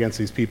anger against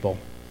these people.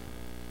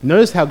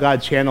 Notice how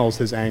God channels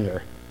his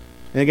anger.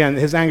 And again,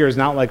 his anger is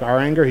not like our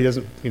anger. He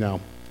doesn't,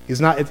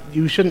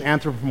 you shouldn't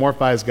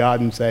anthropomorphize God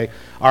and say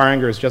our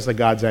anger is just like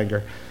God's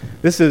anger.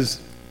 This is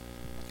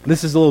a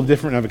little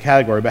different of a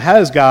category. But how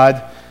does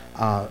God's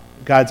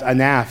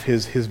anaf,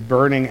 his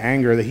burning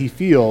anger that he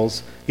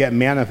feels, get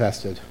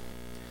manifested?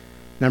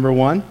 Number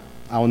one,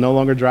 I will no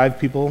longer drive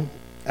people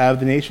out of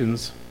the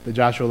nations that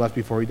Joshua left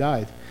before he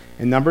died.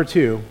 And number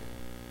two,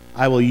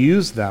 I will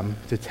use them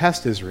to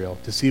test Israel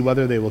to see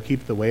whether they will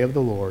keep the way of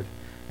the Lord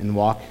and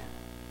walk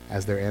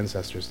as their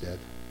ancestors did.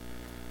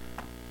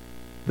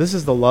 This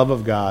is the love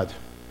of God.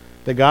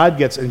 That God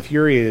gets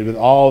infuriated with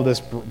all this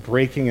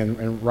breaking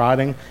and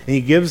rotting, and he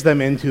gives them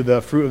into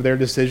the fruit of their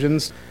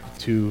decisions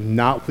to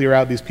not clear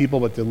out these people,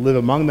 but to live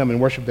among them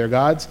and worship their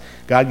gods.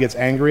 God gets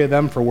angry at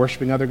them for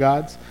worshiping other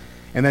gods.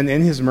 And then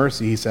in his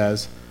mercy, he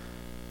says,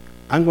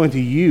 I'm going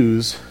to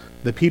use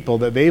the people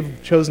that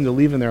they've chosen to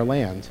leave in their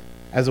land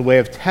as a way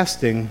of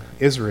testing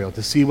Israel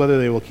to see whether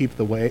they will keep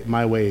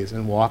my ways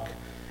and walk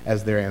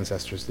as their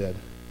ancestors did.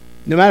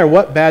 No matter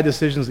what bad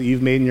decisions that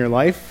you've made in your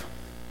life,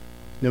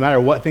 no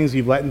matter what things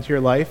you've let into your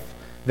life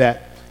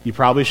that you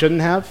probably shouldn't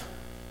have,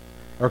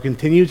 or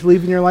continue to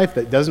leave in your life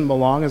that doesn't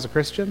belong as a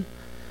Christian,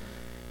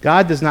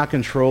 God does not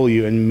control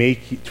you and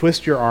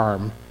twist your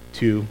arm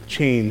to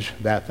change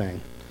that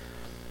thing.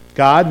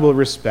 God will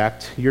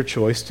respect your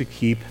choice to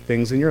keep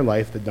things in your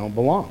life that don't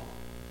belong,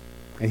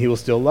 and he will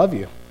still love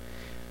you.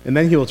 And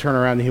then he will turn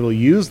around and he will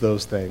use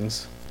those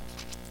things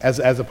as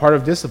a part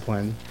of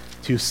discipline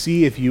to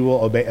see if you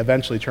will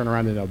eventually turn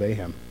around and obey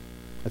him.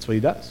 That's what he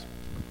does.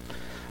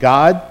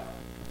 God,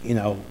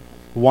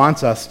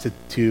 wants us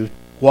to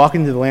walk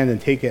into the land and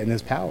take it in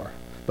his power.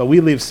 But we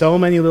leave so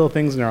many little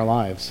things in our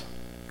lives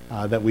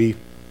that we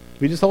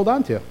just hold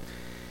on to.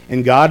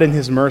 And God, in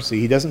his mercy,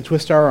 he doesn't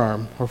twist our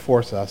arm or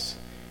force us.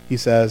 He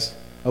says,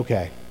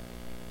 okay,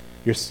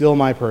 you're still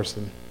my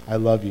person. I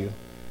love you.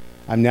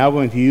 I'm now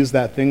going to use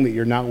that thing that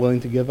you're not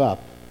willing to give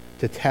up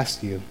to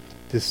test you,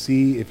 to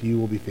see if you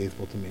will be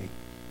faithful to me.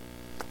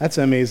 That's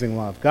an amazing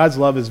love. God's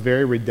love is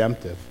very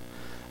redemptive.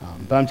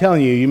 But I'm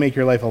telling you, you make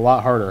your life a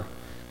lot harder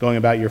going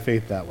about your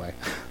faith that way.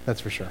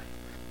 That's for sure.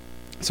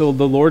 So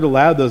the Lord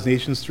allowed those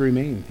nations to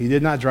remain. He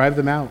did not drive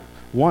them out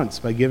once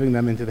by giving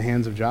them into the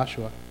hands of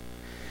Joshua.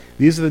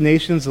 These are the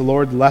nations the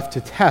Lord left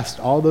to test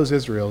all those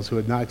Israels who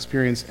had not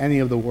experienced any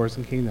of the wars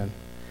in Canaan.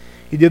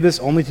 He did this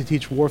only to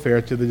teach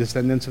warfare to the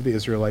descendants of the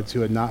Israelites who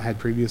had not had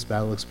previous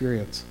battle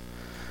experience.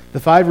 The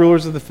 5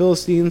 rulers of the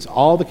Philistines,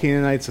 all the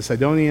Canaanites, the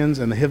Sidonians,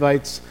 and the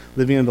Hivites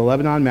living in the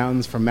Lebanon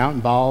mountains from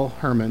Mount Baal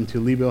Hermon to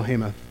Lebo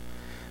Hamath,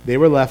 they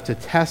were left to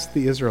test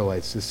the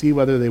Israelites to see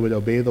whether they would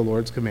obey the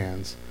Lord's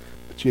commands,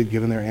 which he had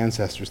given their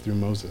ancestors through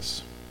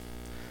Moses.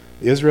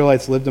 The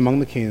Israelites lived among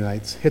the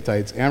Canaanites,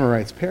 Hittites,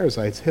 Amorites,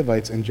 Perizzites,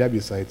 Hivites, and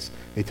Jebusites.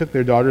 They took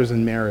their daughters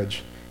in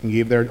marriage and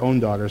gave their own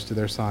daughters to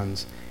their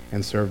sons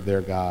and served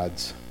their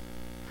gods.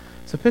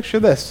 So picture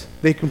this.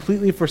 They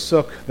completely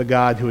forsook the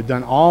God who had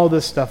done all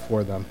this stuff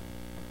for them.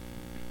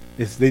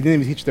 They didn't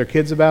even teach their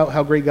kids about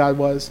how great God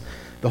was.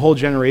 The whole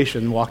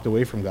generation walked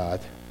away from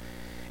God.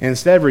 And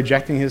instead of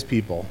rejecting his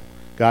people,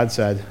 God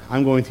said,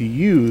 I'm going to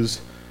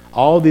use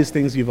all of these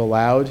things you've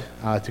allowed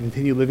to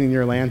continue living in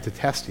your land to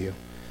test you,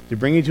 to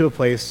bring you to a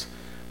place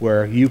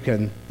where you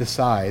can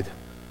decide,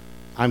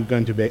 I'm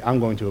going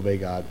to obey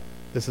God.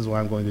 This is what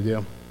I'm going to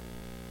do.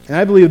 And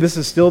I believe this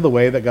is still the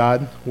way that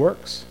God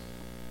works.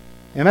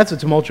 And that's a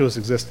tumultuous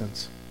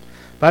existence.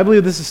 But I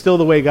believe this is still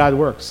the way God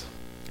works.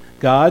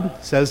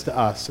 God says to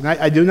us, and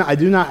I do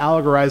not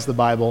allegorize the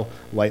Bible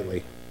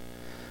lightly,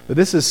 but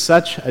this is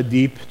such a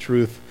deep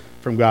truth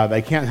from God,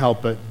 I can't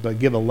help but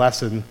give a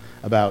lesson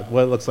about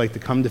what it looks like to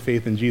come to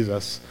faith in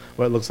Jesus,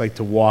 what it looks like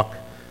to walk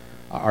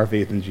our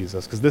faith in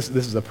Jesus, because this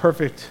is a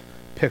perfect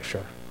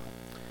picture.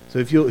 So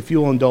if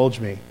you'll indulge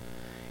me,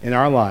 in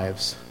our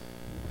lives,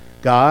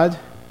 God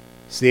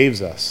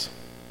saves us,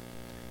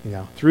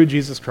 through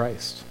Jesus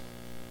Christ,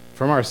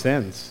 from our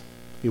sins.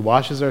 He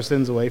washes our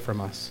sins away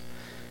from us.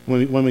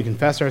 When we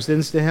confess our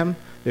sins to him,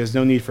 there's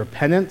no need for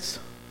penance.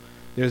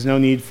 There's no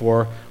need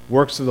for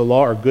works of the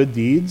law or good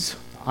deeds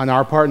on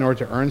our part in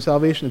order to earn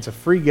salvation. It's a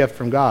free gift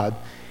from God.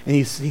 And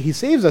he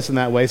saves us in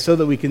that way so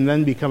that we can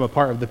then become a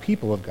part of the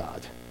people of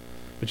God,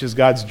 which is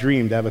God's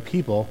dream, to have a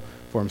people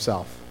for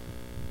himself.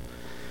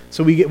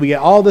 So we get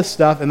all this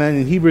stuff, and then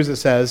in Hebrews it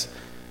says,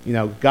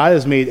 God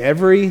has made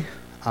every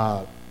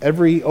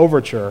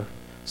overture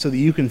so that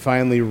you can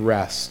finally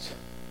rest,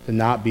 to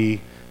not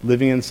be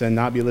living in sin,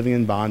 not be living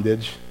in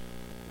bondage.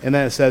 And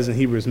then it says in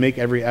Hebrews, make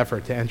every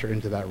effort to enter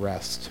into that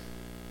rest.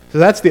 So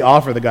that's the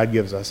offer that God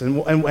gives us,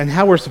 and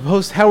how we're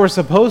supposed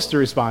to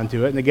respond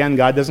to it. And again,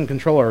 God doesn't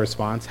control our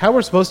response. How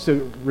we're supposed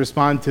to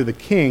respond to the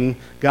King,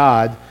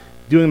 God,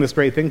 doing this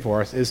great thing for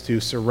us, is to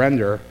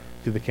surrender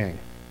to the King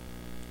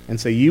and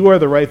say, you are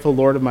the rightful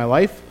Lord of my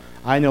life.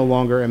 I no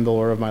longer am the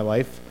Lord of my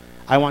life.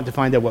 I want to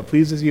find out what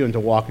pleases you and to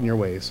walk in your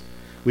ways.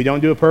 We don't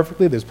do it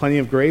perfectly. There's plenty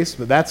of grace,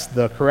 but that's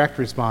the correct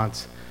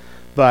response.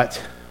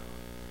 But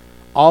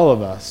all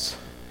of us,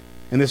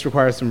 and this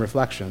requires some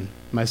reflection,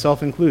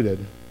 myself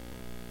included,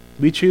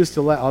 we choose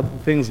to let all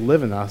things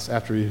live in us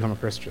after we become a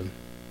Christian.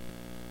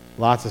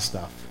 Lots of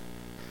stuff.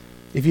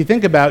 If you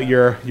think about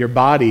your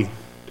body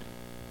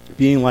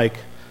being like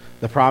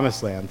the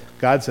promised land,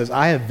 God says,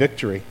 I have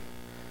victory.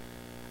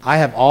 I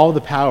have all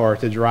the power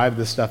to drive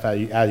this stuff out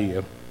of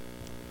you.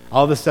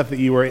 All the stuff that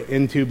you were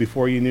into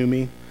before you knew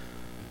me,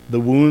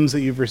 the wounds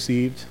that you've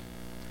received.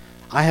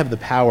 I have the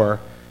power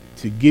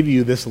to give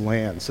you this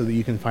land so that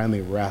you can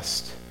finally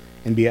rest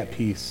and be at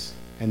peace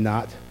and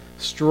not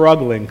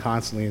struggling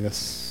constantly in this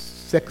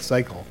sick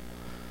cycle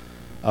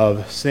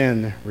of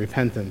sin,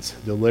 repentance,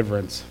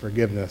 deliverance,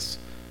 forgiveness,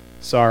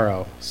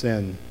 sorrow,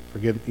 sin,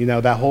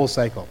 that whole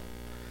cycle.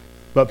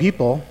 But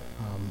people,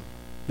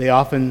 they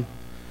often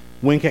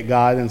wink at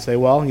God and say,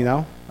 well,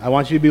 I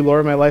want you to be Lord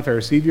of my life. I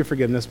receive your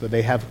forgiveness, but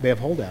they have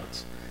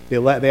holdouts. They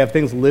have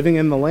things living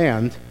in the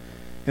land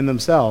in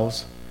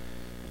themselves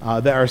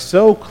that are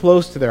so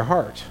close to their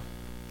heart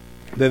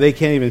that they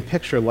can't even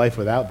picture life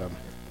without them.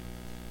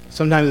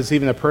 Sometimes it's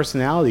even a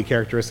personality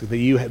characteristic that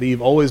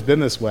you've always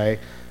been this way.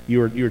 You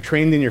were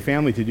trained in your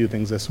family to do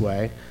things this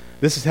way.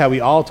 This is how we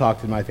all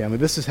talk to my family.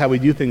 This is how we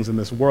do things in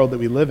this world that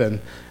we live in.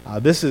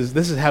 This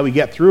is how we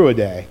get through a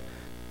day.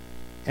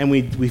 And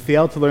we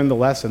fail to learn the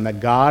lesson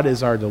that God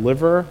is our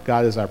deliverer,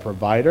 God is our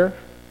provider,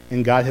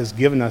 and God has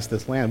given us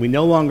this land. We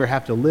no longer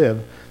have to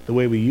live the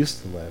way we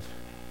used to live.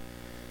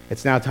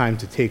 It's now time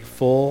to take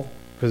full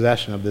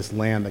possession of this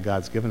land that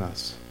God's given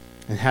us.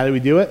 And how do we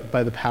do it?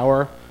 By the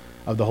power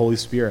of the Holy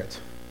Spirit.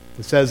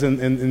 It says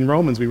in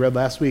Romans, we read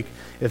last week,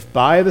 if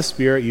by the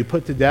Spirit you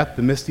put to death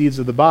the misdeeds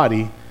of the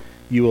body,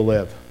 you will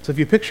live. So if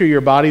you picture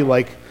your body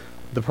like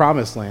the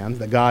promised land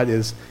that God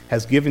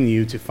has given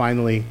you to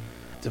finally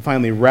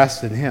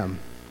rest in him,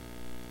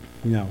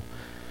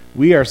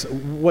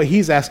 what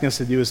he's asking us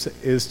to do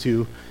is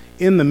to,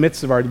 in the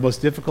midst of our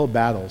most difficult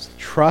battles,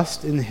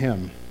 trust in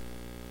him.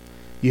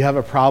 You have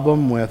a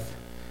problem with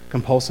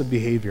compulsive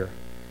behavior.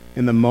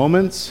 In the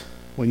moments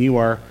when you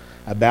are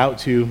about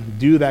to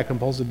do that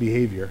compulsive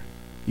behavior,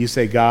 you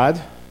say,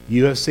 God,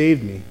 you have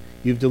saved me.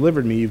 You've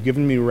delivered me. You've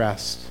given me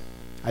rest.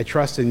 I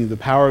trust in you, the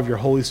power of your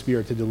Holy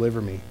Spirit to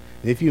deliver me.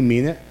 And if you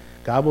mean it,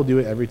 God will do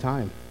it every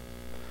time.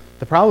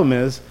 The problem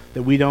is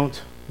that we don't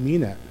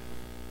mean it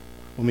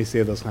when we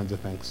say those kinds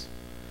of things.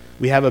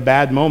 We have a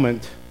bad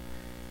moment.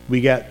 We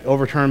get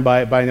overturned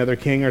by another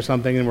king or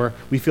something, and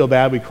we feel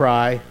bad, we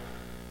cry,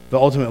 but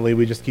ultimately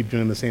we just keep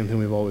doing the same thing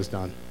we've always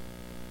done.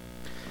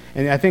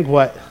 And I think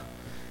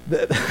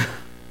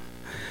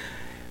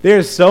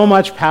there's so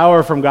much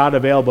power from God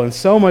available, and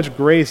so much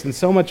grace, and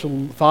so much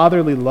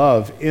fatherly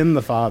love in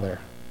the Father.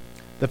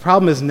 The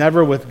problem is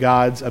never with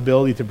God's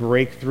ability to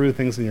break through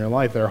things in your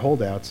life that are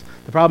holdouts.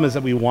 The problem is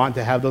that we want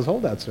to have those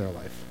holdouts in our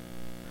life.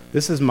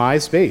 This is my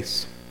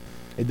space.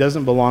 It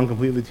doesn't belong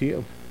completely to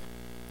you.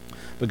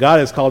 But God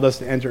has called us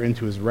to enter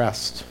into his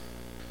rest.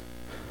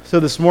 So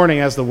this morning,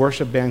 as the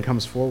worship band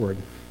comes forward,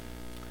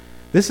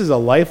 this is a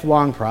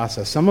lifelong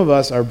process. Some of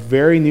us are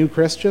very new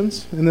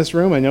Christians in this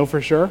room, I know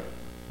for sure.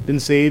 Been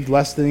saved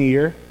less than a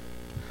year.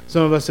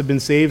 Some of us have been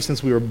saved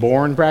since we were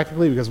born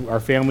practically because our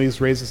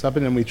families raised us up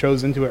in it and we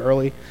chose into it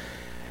early.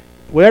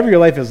 Whatever your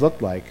life has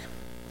looked like,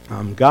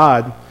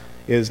 God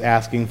is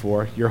asking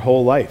for your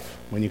whole life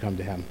when you come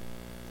to him.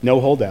 No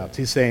holdouts.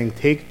 He's saying,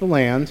 take the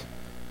land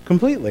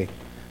completely.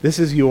 This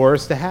is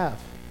yours to have.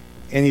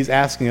 And he's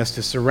asking us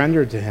to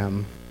surrender to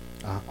him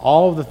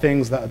all of the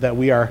things that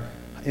we are,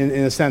 in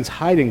a sense,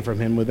 hiding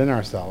from him within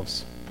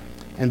ourselves.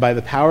 And by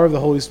the power of the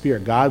Holy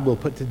Spirit, God will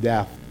put to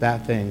death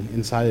that thing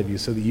inside of you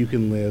so that you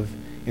can live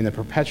in a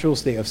perpetual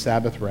state of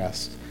Sabbath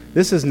rest,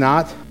 This is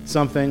not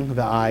something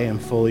that I am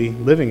fully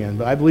living in,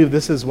 but I believe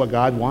this is what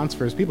God wants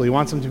for his people. He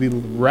wants them to be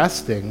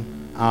resting.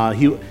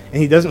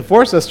 He doesn't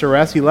force us to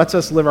rest. He lets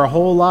us live our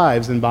whole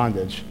lives in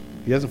bondage.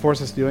 He doesn't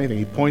force us to do anything.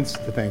 He points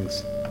to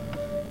things.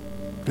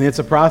 And it's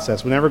a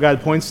process. Whenever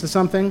God points to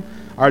something,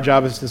 our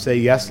job is to say,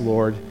 yes,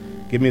 Lord,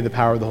 give me the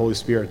power of the Holy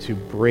Spirit to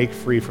break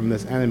free from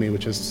this enemy,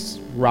 which is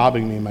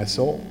robbing me, my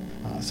soul.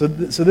 So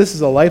this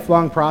is a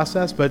lifelong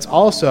process, but it's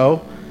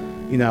also,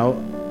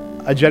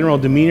 a general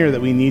demeanor that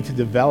we need to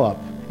develop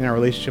in our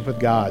relationship with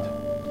God,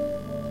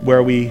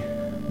 where we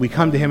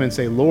come to him and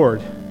say,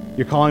 Lord,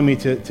 you're calling me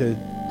to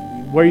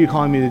what are you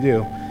calling me to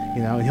do?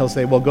 And he'll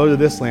say, well, go to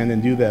this land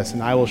and do this,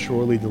 and I will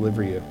surely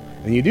deliver you.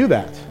 And you do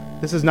that.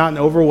 This is not an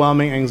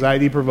overwhelming,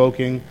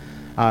 anxiety-provoking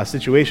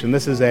situation.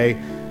 This is a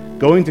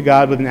going to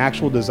God with an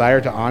actual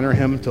desire to honor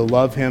him, to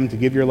love him, to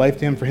give your life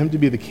to him, for him to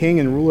be the king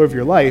and ruler of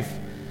your life,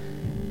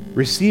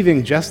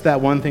 receiving just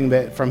that one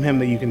thing from him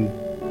that you can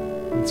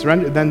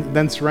surrender,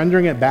 then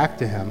surrendering it back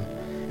to him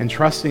and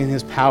trusting in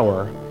his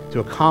power to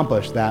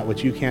accomplish that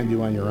which you can't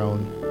do on your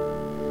own.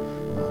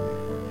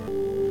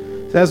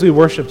 So as we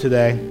worship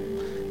today,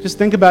 just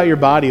think about your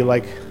body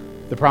like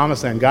the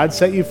promised land. God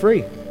set you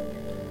free.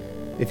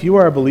 If you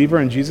are a believer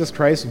in Jesus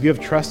Christ, if you have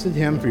trusted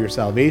him for your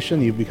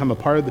salvation, you've become a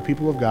part of the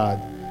people of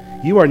God,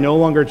 you are no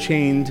longer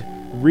chained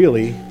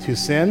really to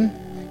sin.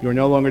 You are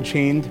no longer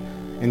chained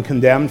and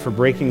condemned for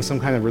breaking some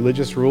kind of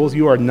religious rules.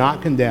 You are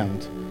not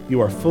condemned.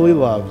 You are fully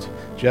loved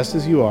just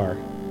as you are.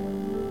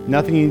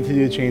 Nothing you need to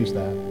do to change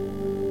that.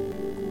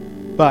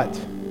 But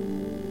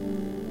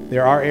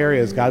there are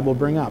areas God will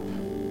bring up,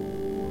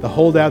 the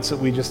holdouts that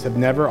we just have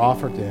never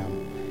offered to him.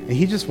 And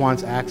he just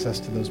wants access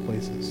to those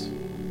places.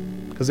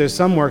 Because there's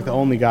some work that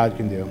only God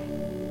can do.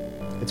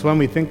 It's when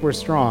we think we're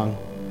strong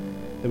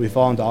that we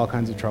fall into all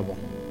kinds of trouble.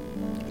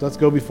 So let's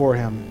go before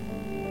him.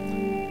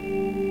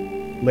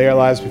 Lay our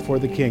lives before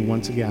the King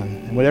once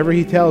again. And whatever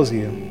he tells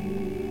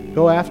you,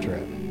 go after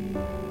it.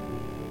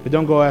 But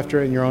don't go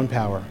after it in your own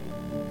power.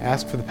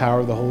 Ask for the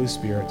power of the Holy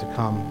Spirit to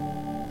come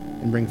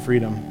and bring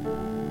freedom.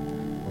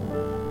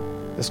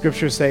 The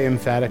scriptures say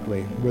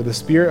emphatically, where the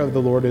Spirit of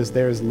the Lord is,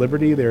 there is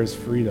liberty, there is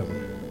freedom.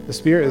 The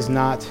Spirit is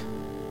not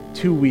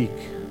too weak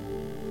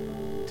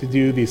to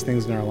do these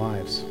things in our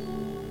lives.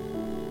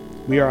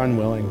 We are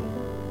unwilling.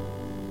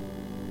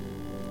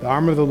 The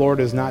arm of the Lord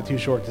is not too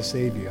short to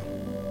save you.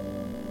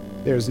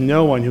 There is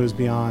no one who is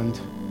beyond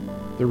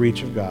the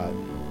reach of God.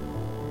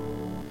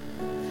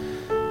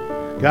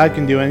 God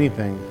can do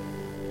anything.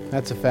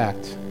 That's a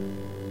fact.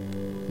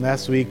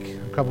 Last week,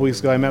 a couple weeks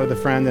ago, I met with a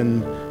friend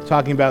and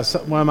talking about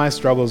one of my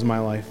struggles in my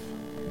life.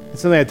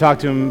 It's something I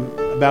talked to him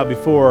about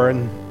before,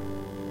 and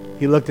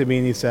he looked at me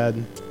and he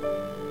said,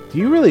 "Do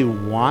you really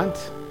want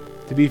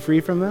to be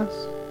free from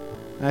this?"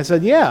 And I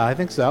said, "Yeah, I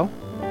think so."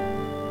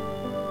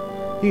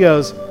 He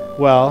goes,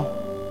 "Well,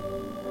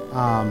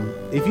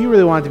 if you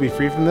really wanted to be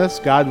free from this,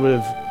 God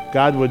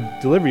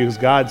would deliver you because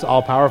God's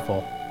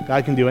all-powerful.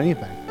 God can do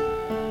anything.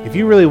 If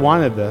you really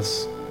wanted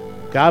this,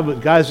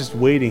 God's just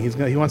waiting.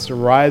 He wants to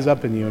rise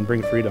up in you and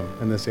bring freedom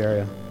in this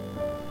area."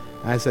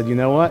 And I said, "You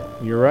know what?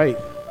 You're right.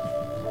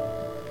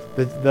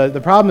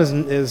 The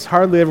problem is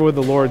hardly ever with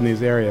the Lord in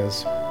these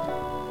areas.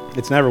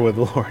 It's never with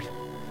the Lord.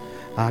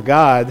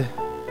 God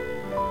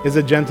is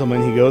a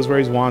gentleman. He goes where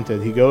he's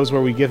wanted. He goes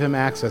where we give him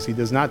access. He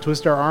does not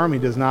twist our arm. He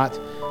does not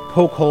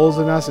poke holes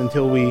in us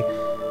until we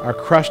are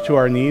crushed to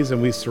our knees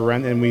and we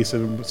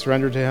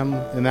surrender to him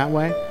in that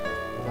way.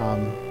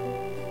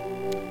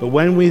 But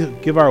when we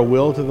give our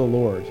will to the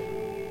Lord,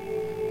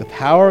 the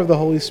power of the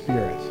Holy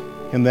Spirit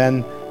can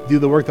then do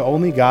the work that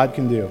only God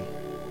can do,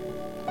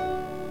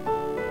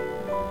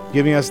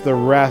 giving us the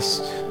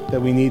rest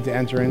that we need to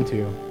enter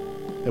into,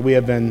 that we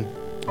have been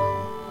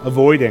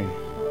avoiding.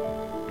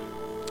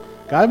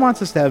 God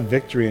wants us to have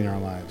victory in our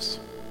lives,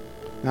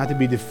 not to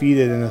be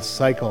defeated in a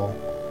cycle.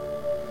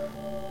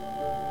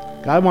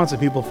 God wants a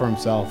people for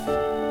himself.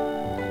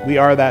 We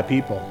are that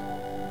people.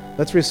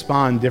 Let's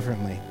respond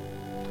differently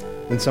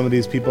than some of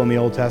these people in the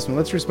Old Testament.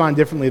 Let's respond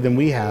differently than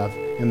we have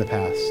in the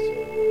past.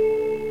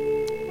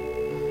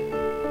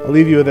 I'll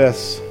leave you with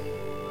this.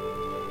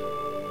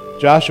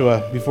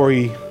 Joshua, before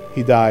he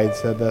died,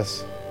 said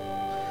this,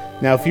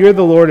 "Now fear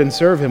the Lord and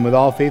serve him with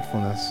all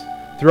faithfulness.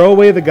 Throw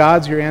away the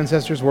gods your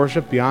ancestors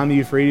worshipped beyond the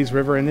Euphrates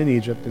River and in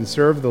Egypt, and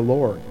serve the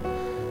Lord.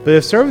 But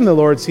if serving the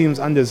Lord seems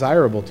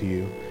undesirable to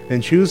you,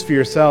 then choose for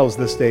yourselves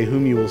this day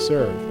whom you will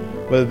serve,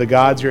 whether the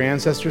gods your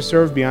ancestors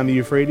served beyond the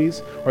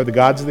Euphrates, or the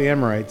gods of the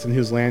Amorites in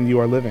whose land you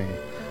are living.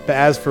 But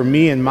as for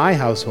me and my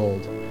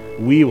household,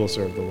 we will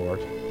serve the Lord."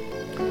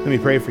 Let me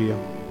pray for you.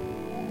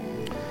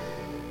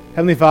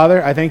 Heavenly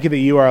Father, I thank you that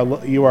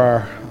you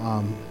are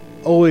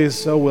always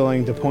so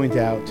willing to point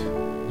out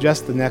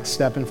just the next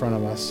step in front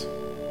of us.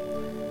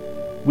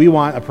 We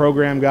want a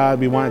program, God.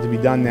 We want it to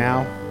be done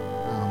now.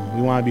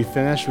 We want to be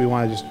finished. We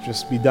want to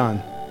just be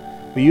done.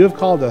 But you have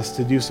called us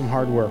to do some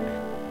hard work,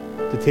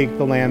 to take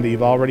the land that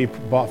you've already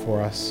bought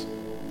for us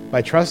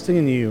by trusting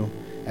in you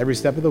every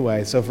step of the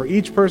way. So for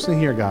each person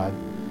here, God,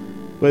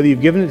 Whether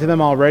you've given it to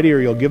them already or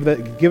you'll give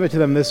it to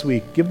them this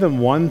week, give them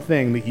one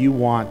thing that you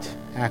want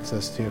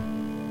access to,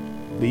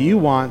 that you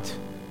want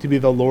to be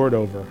the Lord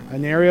over,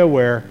 an area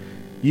where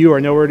you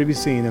are nowhere to be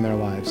seen in their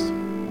lives.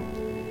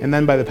 And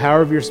then by the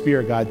power of your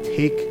Spirit, God,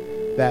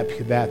 take that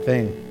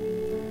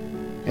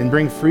thing and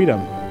bring freedom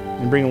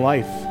and bring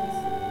life.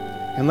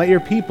 And let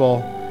your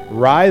people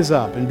rise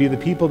up and be the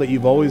people that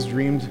you've always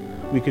dreamed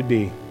we could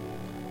be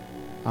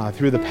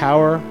through the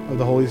power of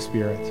the Holy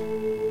Spirit.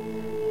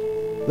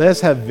 Let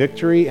us have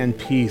victory and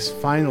peace,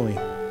 finally,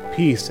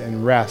 peace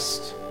and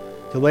rest,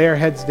 to lay our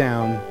heads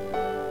down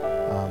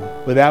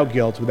without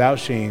guilt, without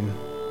shame,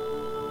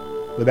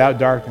 without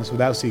darkness,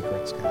 without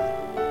secrets, God.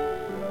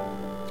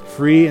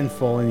 Free and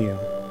full in you.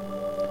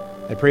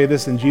 I pray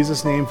this in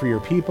Jesus' name for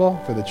your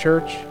people, for the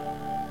church.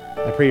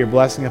 I pray your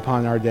blessing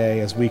upon our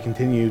day as we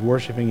continue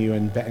worshiping you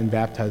in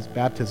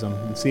baptism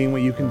and seeing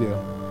what you can do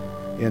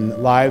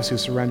in lives who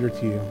surrender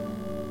to you.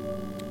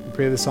 I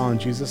pray this all in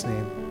Jesus'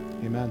 name.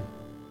 Amen.